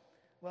Westerns.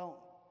 Well,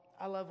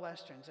 I love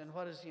Westerns. And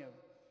what is,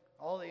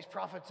 all these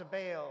prophets of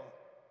Baal,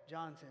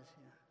 John says,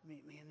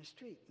 meet me in the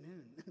street,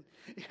 noon.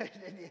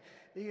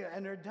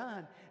 And they're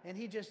done. And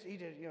he just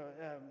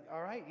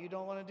all right, you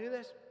don't want to do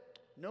this?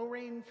 No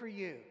rain for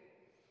you.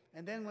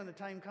 And then when the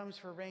time comes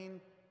for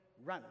rain,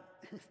 run.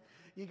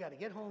 You got to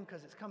get home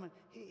because it's coming.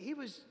 He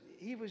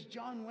was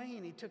John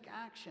Wayne. He took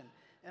action.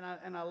 And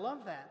I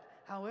love that.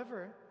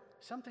 However,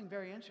 something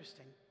very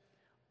interesting,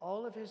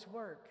 all of his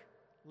work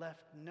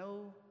left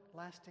no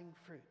lasting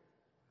fruit.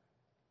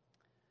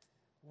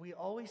 We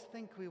always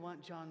think we want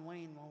John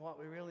Wayne when what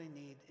we really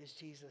need is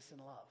Jesus in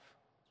love.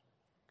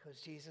 Because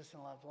Jesus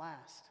in love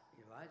lasts.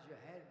 Elijah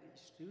had these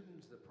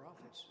students, the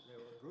prophets. There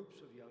were groups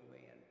of young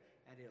men.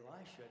 And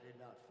Elisha did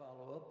not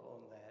follow up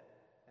on that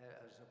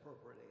as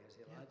appropriately as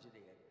Elijah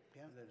did.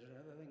 Yeah. And there's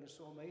another thing that's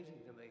so amazing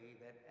to me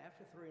that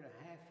after 3.5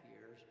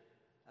 years,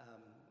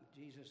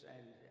 Jesus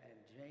and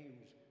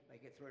James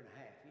make it 3.5.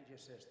 He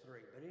just says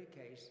 3. But in any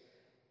case,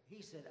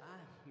 he said,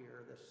 I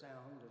hear the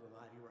sound of a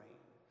mighty rain.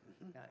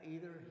 Now,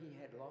 either he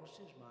had lost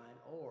his mind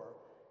or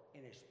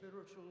in a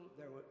spiritual,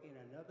 in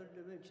another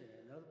dimension,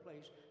 in another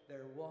place,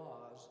 there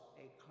was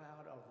a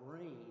cloud of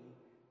rain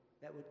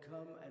that would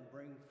come and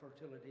bring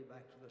fertility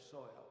back to the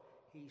soil.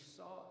 He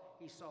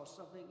saw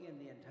something in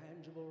the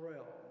intangible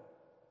realm,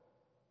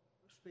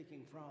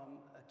 speaking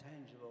from a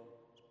tangible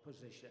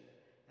position.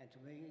 And to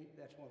me,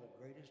 that's one of the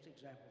greatest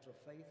examples of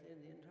faith in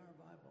the entire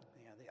Bible.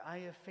 Yeah, the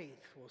eye of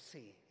faith will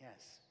see,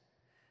 yes.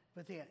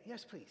 But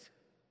yes, please.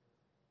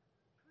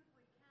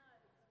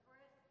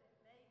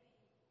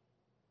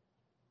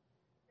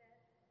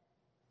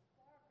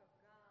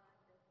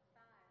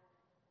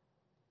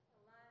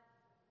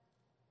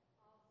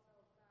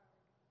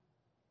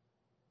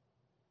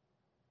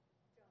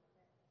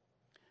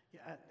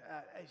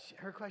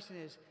 Her question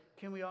is,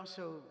 can we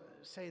also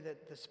say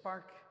that the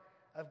spark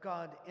of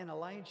God in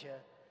Elijah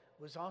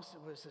was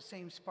the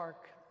same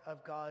spark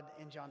of God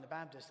in John the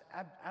Baptist?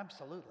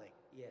 Absolutely.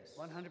 Yes.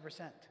 100%.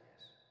 Yes.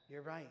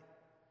 You're right.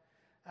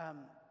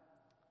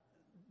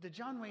 The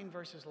John Wayne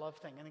versus love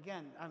thing, and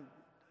again,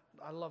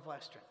 I love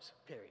Westerns,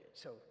 period.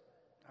 So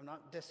I'm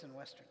not dissing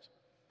Westerns.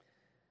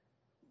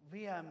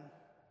 We,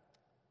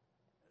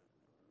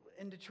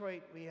 in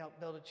Detroit, we helped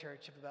build a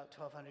church of about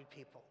 1,200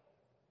 people.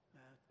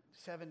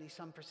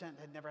 70-some%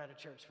 had never had a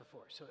church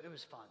before, so it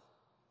was fun.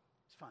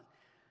 It's fun.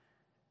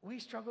 We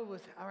struggled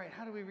with, all right,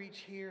 how do we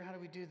reach here? How do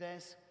we do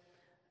this?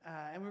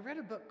 And we read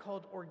a book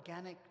called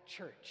Organic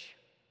Church,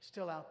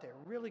 still out there,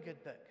 really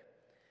good book.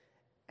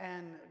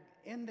 And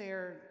in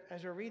there,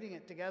 as we're reading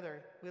it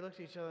together, we looked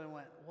at each other and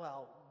went,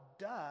 well,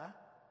 duh.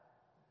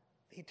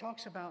 He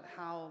talks about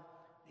how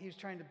he was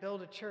trying to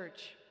build a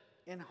church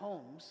in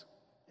homes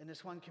in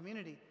this one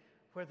community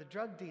where the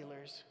drug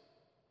dealers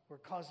were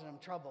causing them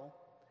trouble.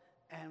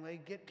 And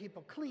we'd get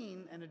people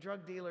clean, and the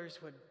drug dealers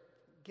would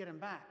get them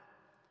back.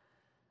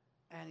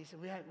 And he said,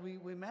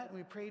 we met, and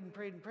we prayed and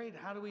prayed and prayed.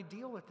 How do we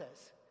deal with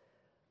this?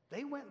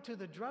 They went to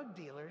the drug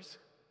dealers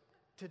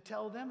to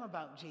tell them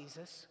about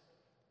Jesus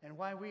and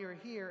why we are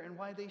here and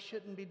why they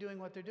shouldn't be doing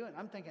what they're doing.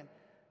 I'm thinking,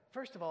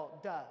 first of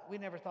all, duh, we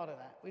never thought of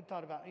that. We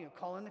thought about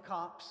calling the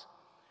cops.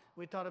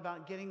 We thought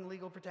about getting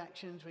legal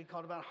protections. We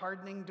thought about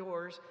hardening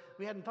doors.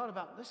 We hadn't thought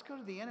about, let's go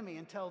to the enemy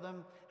and tell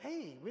them,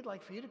 hey, we'd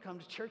like for you to come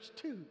to church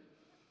too.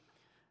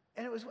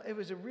 And it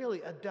was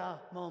really a duh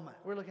moment.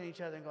 We're looking at each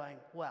other and going,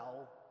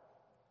 well,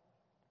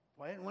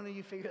 why didn't one of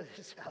you figure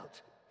this out?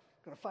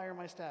 I'm going to fire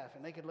my staff.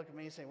 And they could look at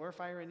me and say, we're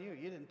firing you.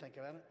 You didn't think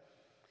about it.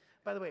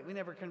 By the way, we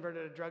never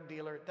converted a drug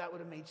dealer. That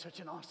would have made such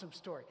an awesome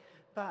story.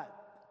 But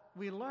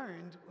we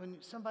learned when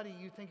somebody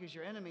you think is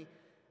your enemy,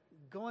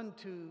 going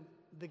to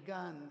the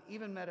gun,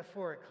 even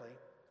metaphorically,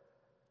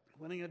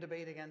 winning a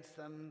debate against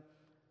them,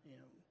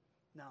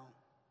 no.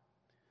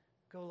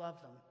 Go love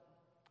them.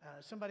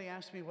 Somebody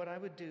asked me what I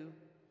would do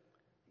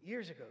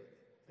years ago.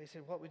 They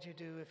said, what would you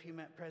do if you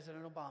met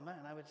President Obama?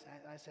 And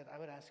I said, I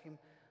would ask him,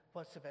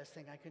 what's the best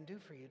thing I can do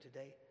for you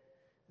today?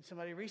 And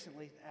somebody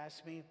recently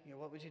asked me,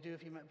 what would you do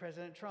if you met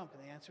President Trump?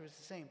 And the answer was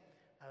the same.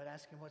 I would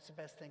ask him, what's the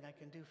best thing I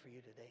can do for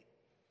you today?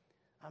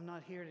 I'm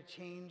not here to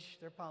change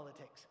their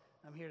politics.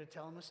 I'm here to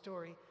tell them a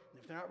story.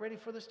 And if they're not ready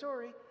for the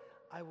story,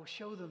 I will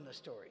show them the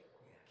story.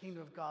 Yes.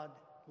 Kingdom of God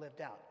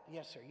lived out.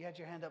 Yes, sir. You had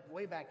your hand up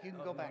way back. You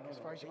can go back as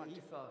far as you want. The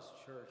Ethos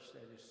Church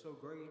that is so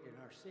great in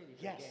our city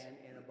began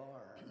in a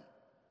bar.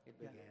 It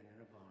began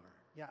in a bar.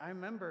 Yeah, I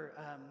remember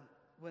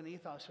when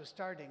Ethos was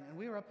starting, and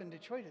we were up in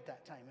Detroit at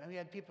that time, and we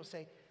had people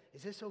say,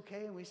 is this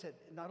okay? And we said,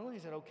 not only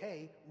is it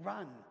okay,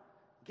 run,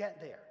 get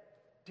there.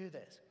 do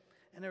this.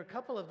 And there were a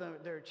couple of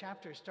their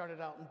chapters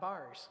started out in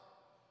bars.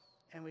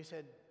 And we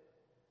said,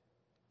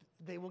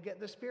 they will get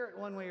the Spirit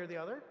one way or the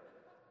other.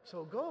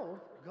 So go.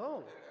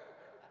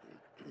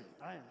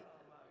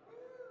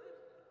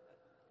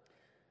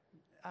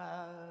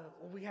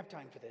 We have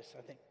time for this,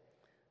 I think.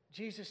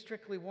 Jesus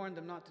strictly warned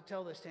them not to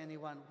tell this to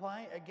anyone.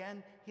 Why?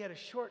 Again, he had a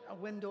short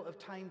window of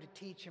time to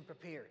teach and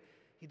prepare.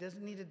 He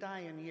doesn't need to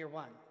die in year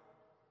one,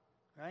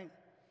 right?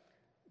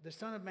 The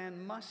Son of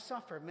Man must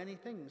suffer many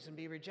things and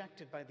be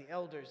rejected by the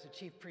elders, the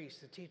chief priests,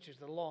 the teachers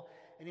of the law,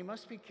 and he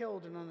must be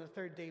killed and on the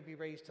third day be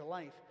raised to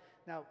life.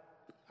 Now,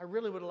 I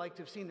really would have liked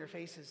to have seen their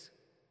faces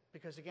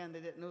because, again, they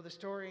didn't know the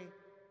story.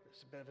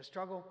 It's a bit of a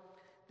struggle.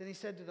 Then he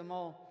said to them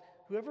all,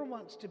 whoever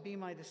wants to be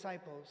my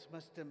disciples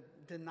must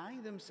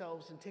deny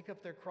themselves and take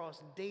up their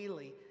cross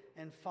daily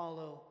and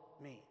follow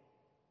me.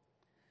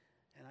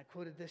 And I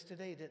quoted this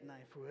today, didn't I?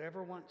 For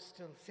whoever wants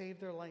to save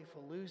their life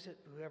will lose it.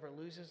 Whoever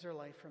loses their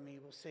life for me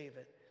will save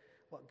it.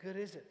 What good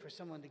is it for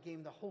someone to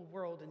gain the whole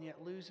world and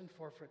yet lose and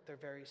forfeit their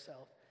very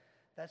self?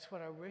 That's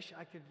what I wish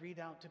I could read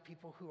out to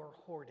people who are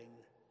hoarding.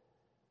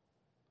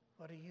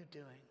 What are you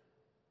doing?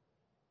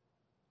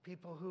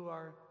 People who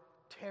are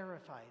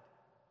terrified.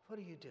 What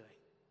are you doing?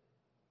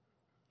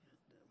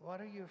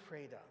 What are you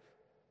afraid of?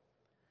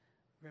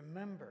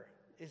 Remember,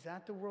 is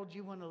that the world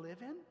you want to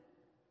live in?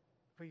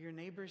 For your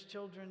neighbor's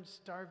children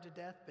starved to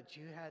death, but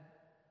you had...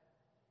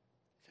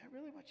 Is that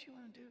really what you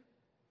want to do?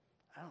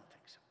 I don't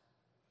think so.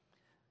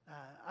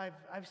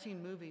 I've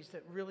seen movies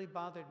that really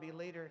bothered me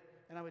later,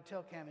 and I would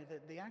tell Cammie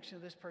that the action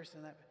of this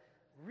person that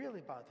really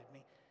bothered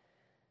me.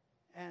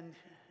 And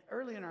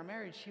early in our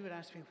marriage, she would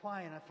ask me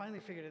why, and I finally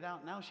figured it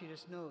out. Now she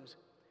just knows.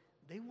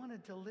 They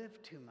wanted to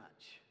live too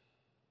much.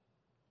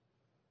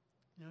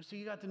 You know, so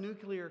you got the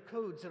nuclear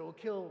codes that will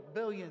kill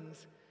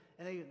billions,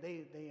 and they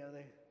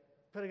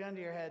put a gun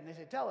to your head, and they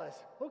say, tell us,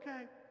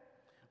 okay.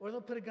 Or they'll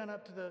put a gun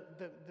up to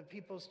the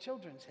people's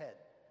children's head.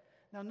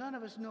 Now, none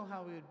of us know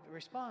how we would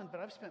respond,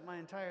 but I've spent my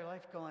entire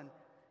life going,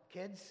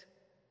 kids,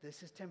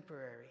 this is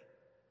temporary.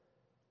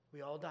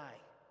 We all die.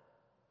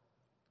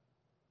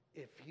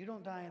 If you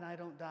don't die and I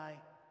don't die,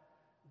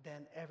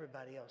 then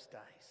everybody else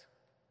dies.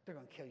 They're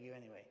going to kill you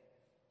anyway.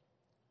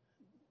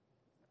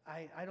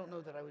 I don't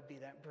know that I would be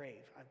that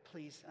brave.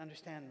 Please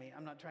understand me.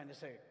 I'm not trying to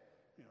say,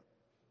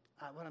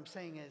 what I'm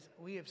saying is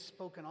we have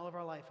spoken all of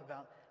our life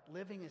about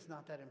living is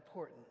not that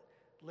important.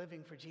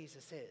 Living for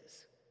Jesus is.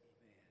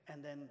 Amen.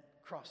 And then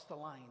cross the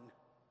line.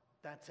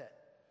 That's it.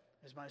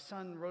 As my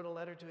son wrote a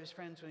letter to his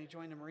friends when he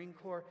joined the Marine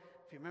Corps,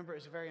 if you remember, it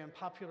was a very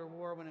unpopular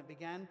war when it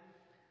began.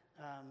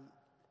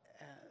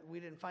 We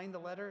didn't find the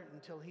letter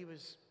until he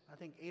was, I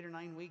think, 8 or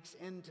 9 weeks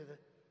into the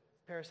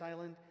Parris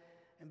Island.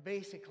 And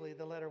basically,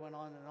 the letter went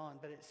on and on,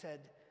 but it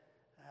said,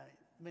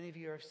 many of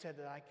you have said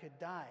that I could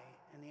die,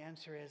 and the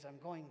answer is I'm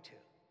going to.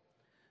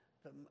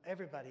 But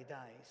everybody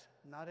dies.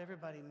 Not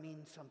everybody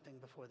means something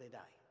before they die.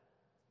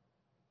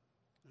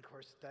 And of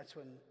course, that's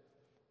when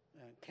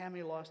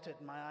Cammie lost it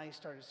and my eyes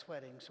started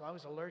sweating, so I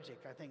was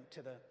allergic, I think,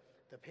 to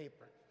the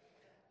paper.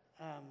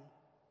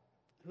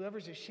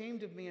 Whoever's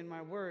ashamed of me and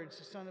my words,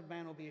 the Son of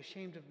Man will be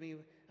ashamed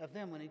of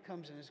them when he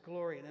comes in his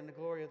glory and in the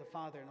glory of the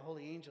Father and the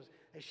holy angels.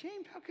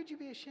 Ashamed? How could you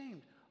be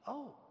ashamed?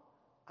 Oh,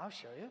 I'll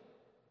show you.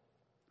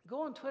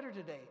 Go on Twitter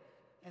today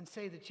and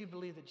say that you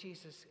believe that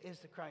Jesus is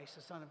the Christ,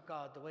 the Son of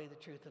God, the way, the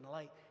truth, and the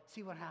light.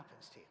 See what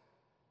happens to you.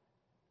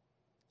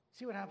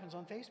 See what happens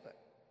on Facebook.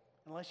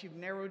 Unless you've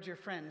narrowed your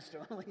friends to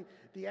only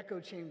the echo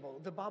chamber,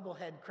 the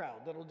bobblehead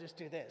crowd that'll just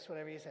do this,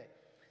 whatever you say.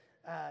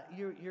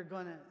 You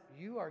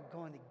are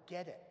going to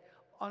get it.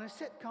 On a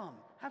sitcom,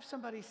 have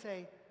somebody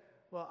say,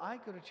 well, I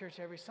go to church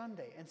every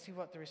Sunday, and see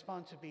what the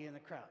response would be in the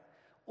crowd.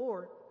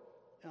 Or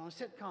on a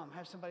sitcom,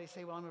 have somebody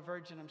say, well, I'm a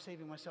virgin, I'm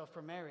saving myself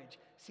for marriage.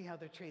 See how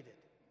they're treated.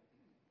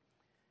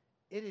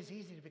 It is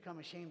easy to become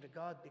ashamed of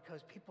God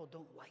because people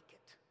don't like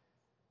it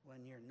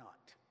when you're not.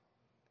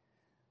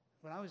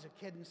 When I was a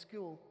kid in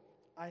school,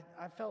 I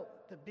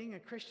felt that being a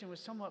Christian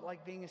was somewhat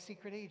like being a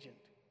secret agent.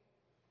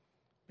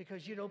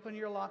 Because you'd open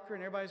your locker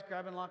and everybody's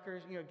grabbing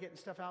lockers, getting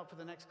stuff out for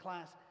the next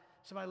class.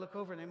 Somebody look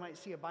over and they might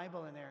see a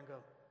Bible in there and go,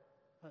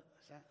 what,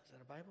 is that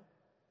a Bible?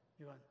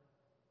 You're going,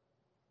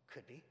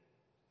 could be.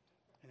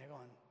 And they're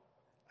going,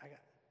 I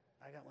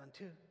got one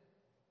too.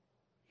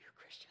 You're a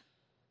Christian?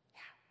 Yeah,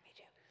 me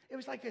too. It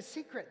was like a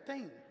secret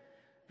thing.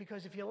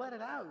 Because if you let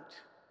it out,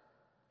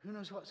 who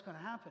knows what's going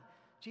to happen?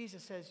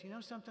 Jesus says, you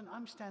know something?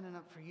 I'm standing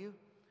up for you.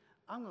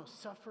 I'm going to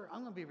suffer.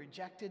 I'm going to be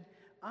rejected.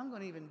 I'm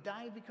going to even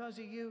die because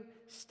of you.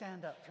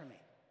 Stand up for me.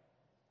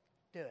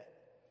 Do it.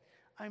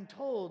 I'm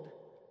told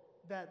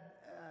that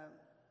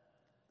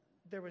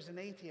there was an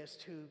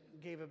atheist who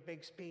gave a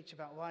big speech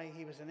about why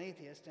he was an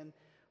atheist and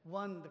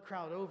won the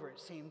crowd over,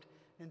 it seemed,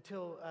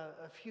 until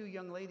a few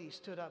young ladies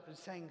stood up and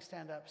sang,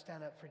 stand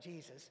up for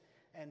Jesus.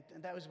 And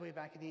that was way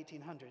back in the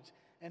 1800s,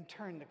 and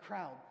turned the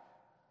crowd.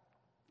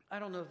 I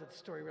don't know if the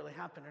story really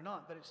happened or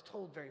not, but it's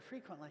told very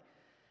frequently.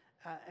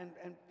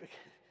 And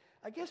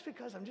I guess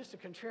because I'm just a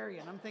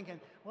contrarian, I'm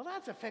thinking, well,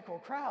 that's a fickle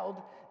crowd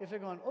if they're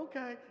going,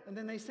 okay, and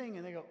then they sing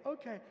and they go,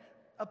 okay.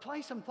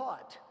 Apply some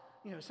thought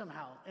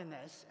somehow in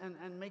this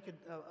and make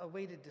a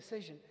weighted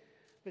decision.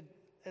 But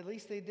at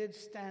least they did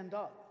stand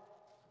up.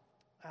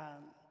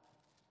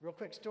 Real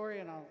quick story,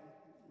 and I'll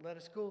let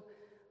us go.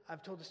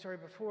 I've told the story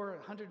before.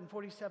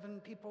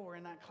 147 people were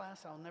in that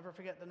class. I'll never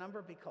forget the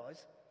number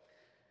because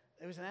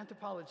it was an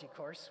anthropology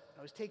course.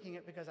 I was taking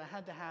it because I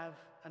had to have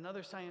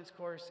another science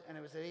course, and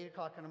it was at 8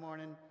 o'clock in the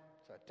morning,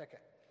 so I took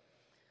it.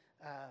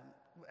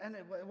 And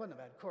it wasn't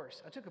a bad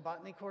course. I took a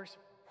botany course.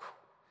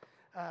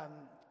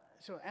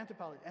 So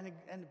anthropology,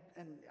 and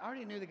I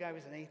already knew the guy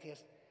was an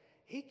atheist.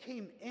 He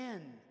came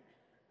in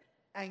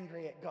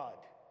angry at God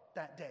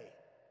that day,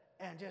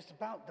 and just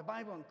about the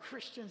Bible and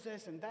Christians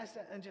this and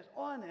that, and just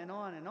on and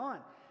on and on.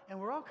 And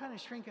we're all kind of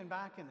shrinking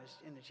back in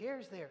the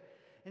chairs there.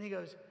 And he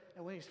goes,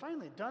 and when he's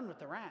finally done with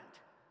the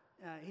rant,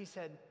 he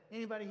said,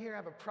 "Anybody here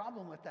have a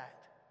problem with that?"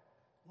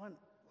 One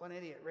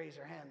idiot raised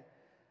her hand,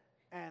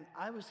 and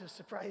I was as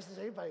surprised as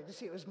anybody to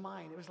see it was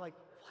mine. It was like,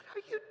 "What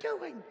are you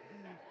doing?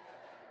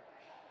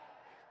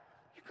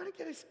 You're going to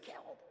get us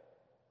killed."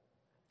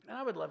 And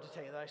I would love to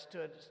tell you that I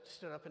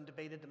stood up and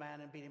debated the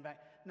man and beat him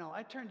back. No,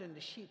 I turned into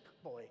sheep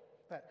boy.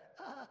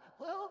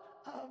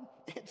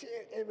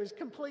 It was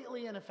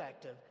completely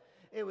ineffective.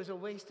 It was a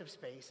waste of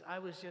space. I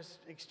was just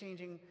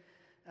exchanging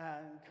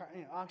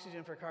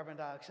oxygen for carbon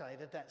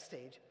dioxide at that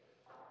stage.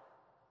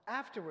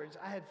 Afterwards,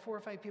 I had 4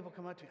 or 5 people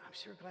come up to me. "I'm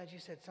sure glad you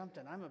said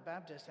something. I'm a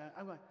Baptist."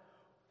 I'm going,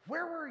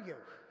 "Where were you?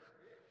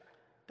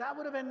 That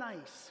would have been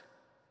nice."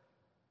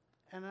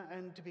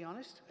 And to be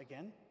honest,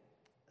 again,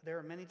 there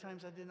are many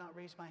times I did not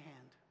raise my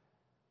hand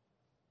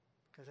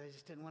because I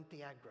just didn't want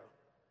the aggro.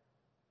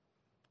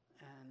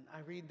 And I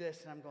read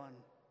this and I'm going,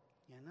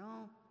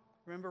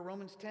 remember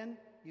Romans 10?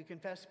 You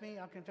confess me,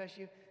 I'll confess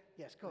you.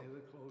 Yes, go. May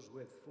we close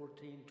with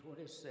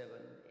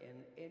 14:27,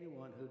 and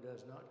anyone who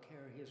does not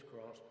carry his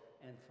cross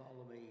and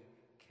follow me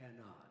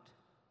cannot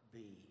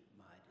be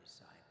my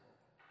disciple.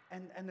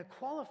 And the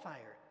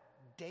qualifier,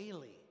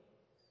 daily.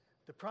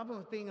 The problem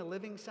with being a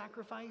living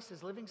sacrifice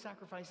is living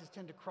sacrifices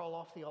tend to crawl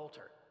off the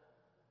altar.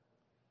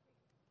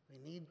 We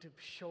need to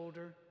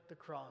shoulder the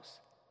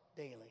cross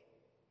daily.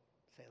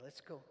 Say,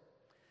 let's go.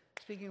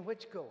 Speaking of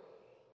which, go.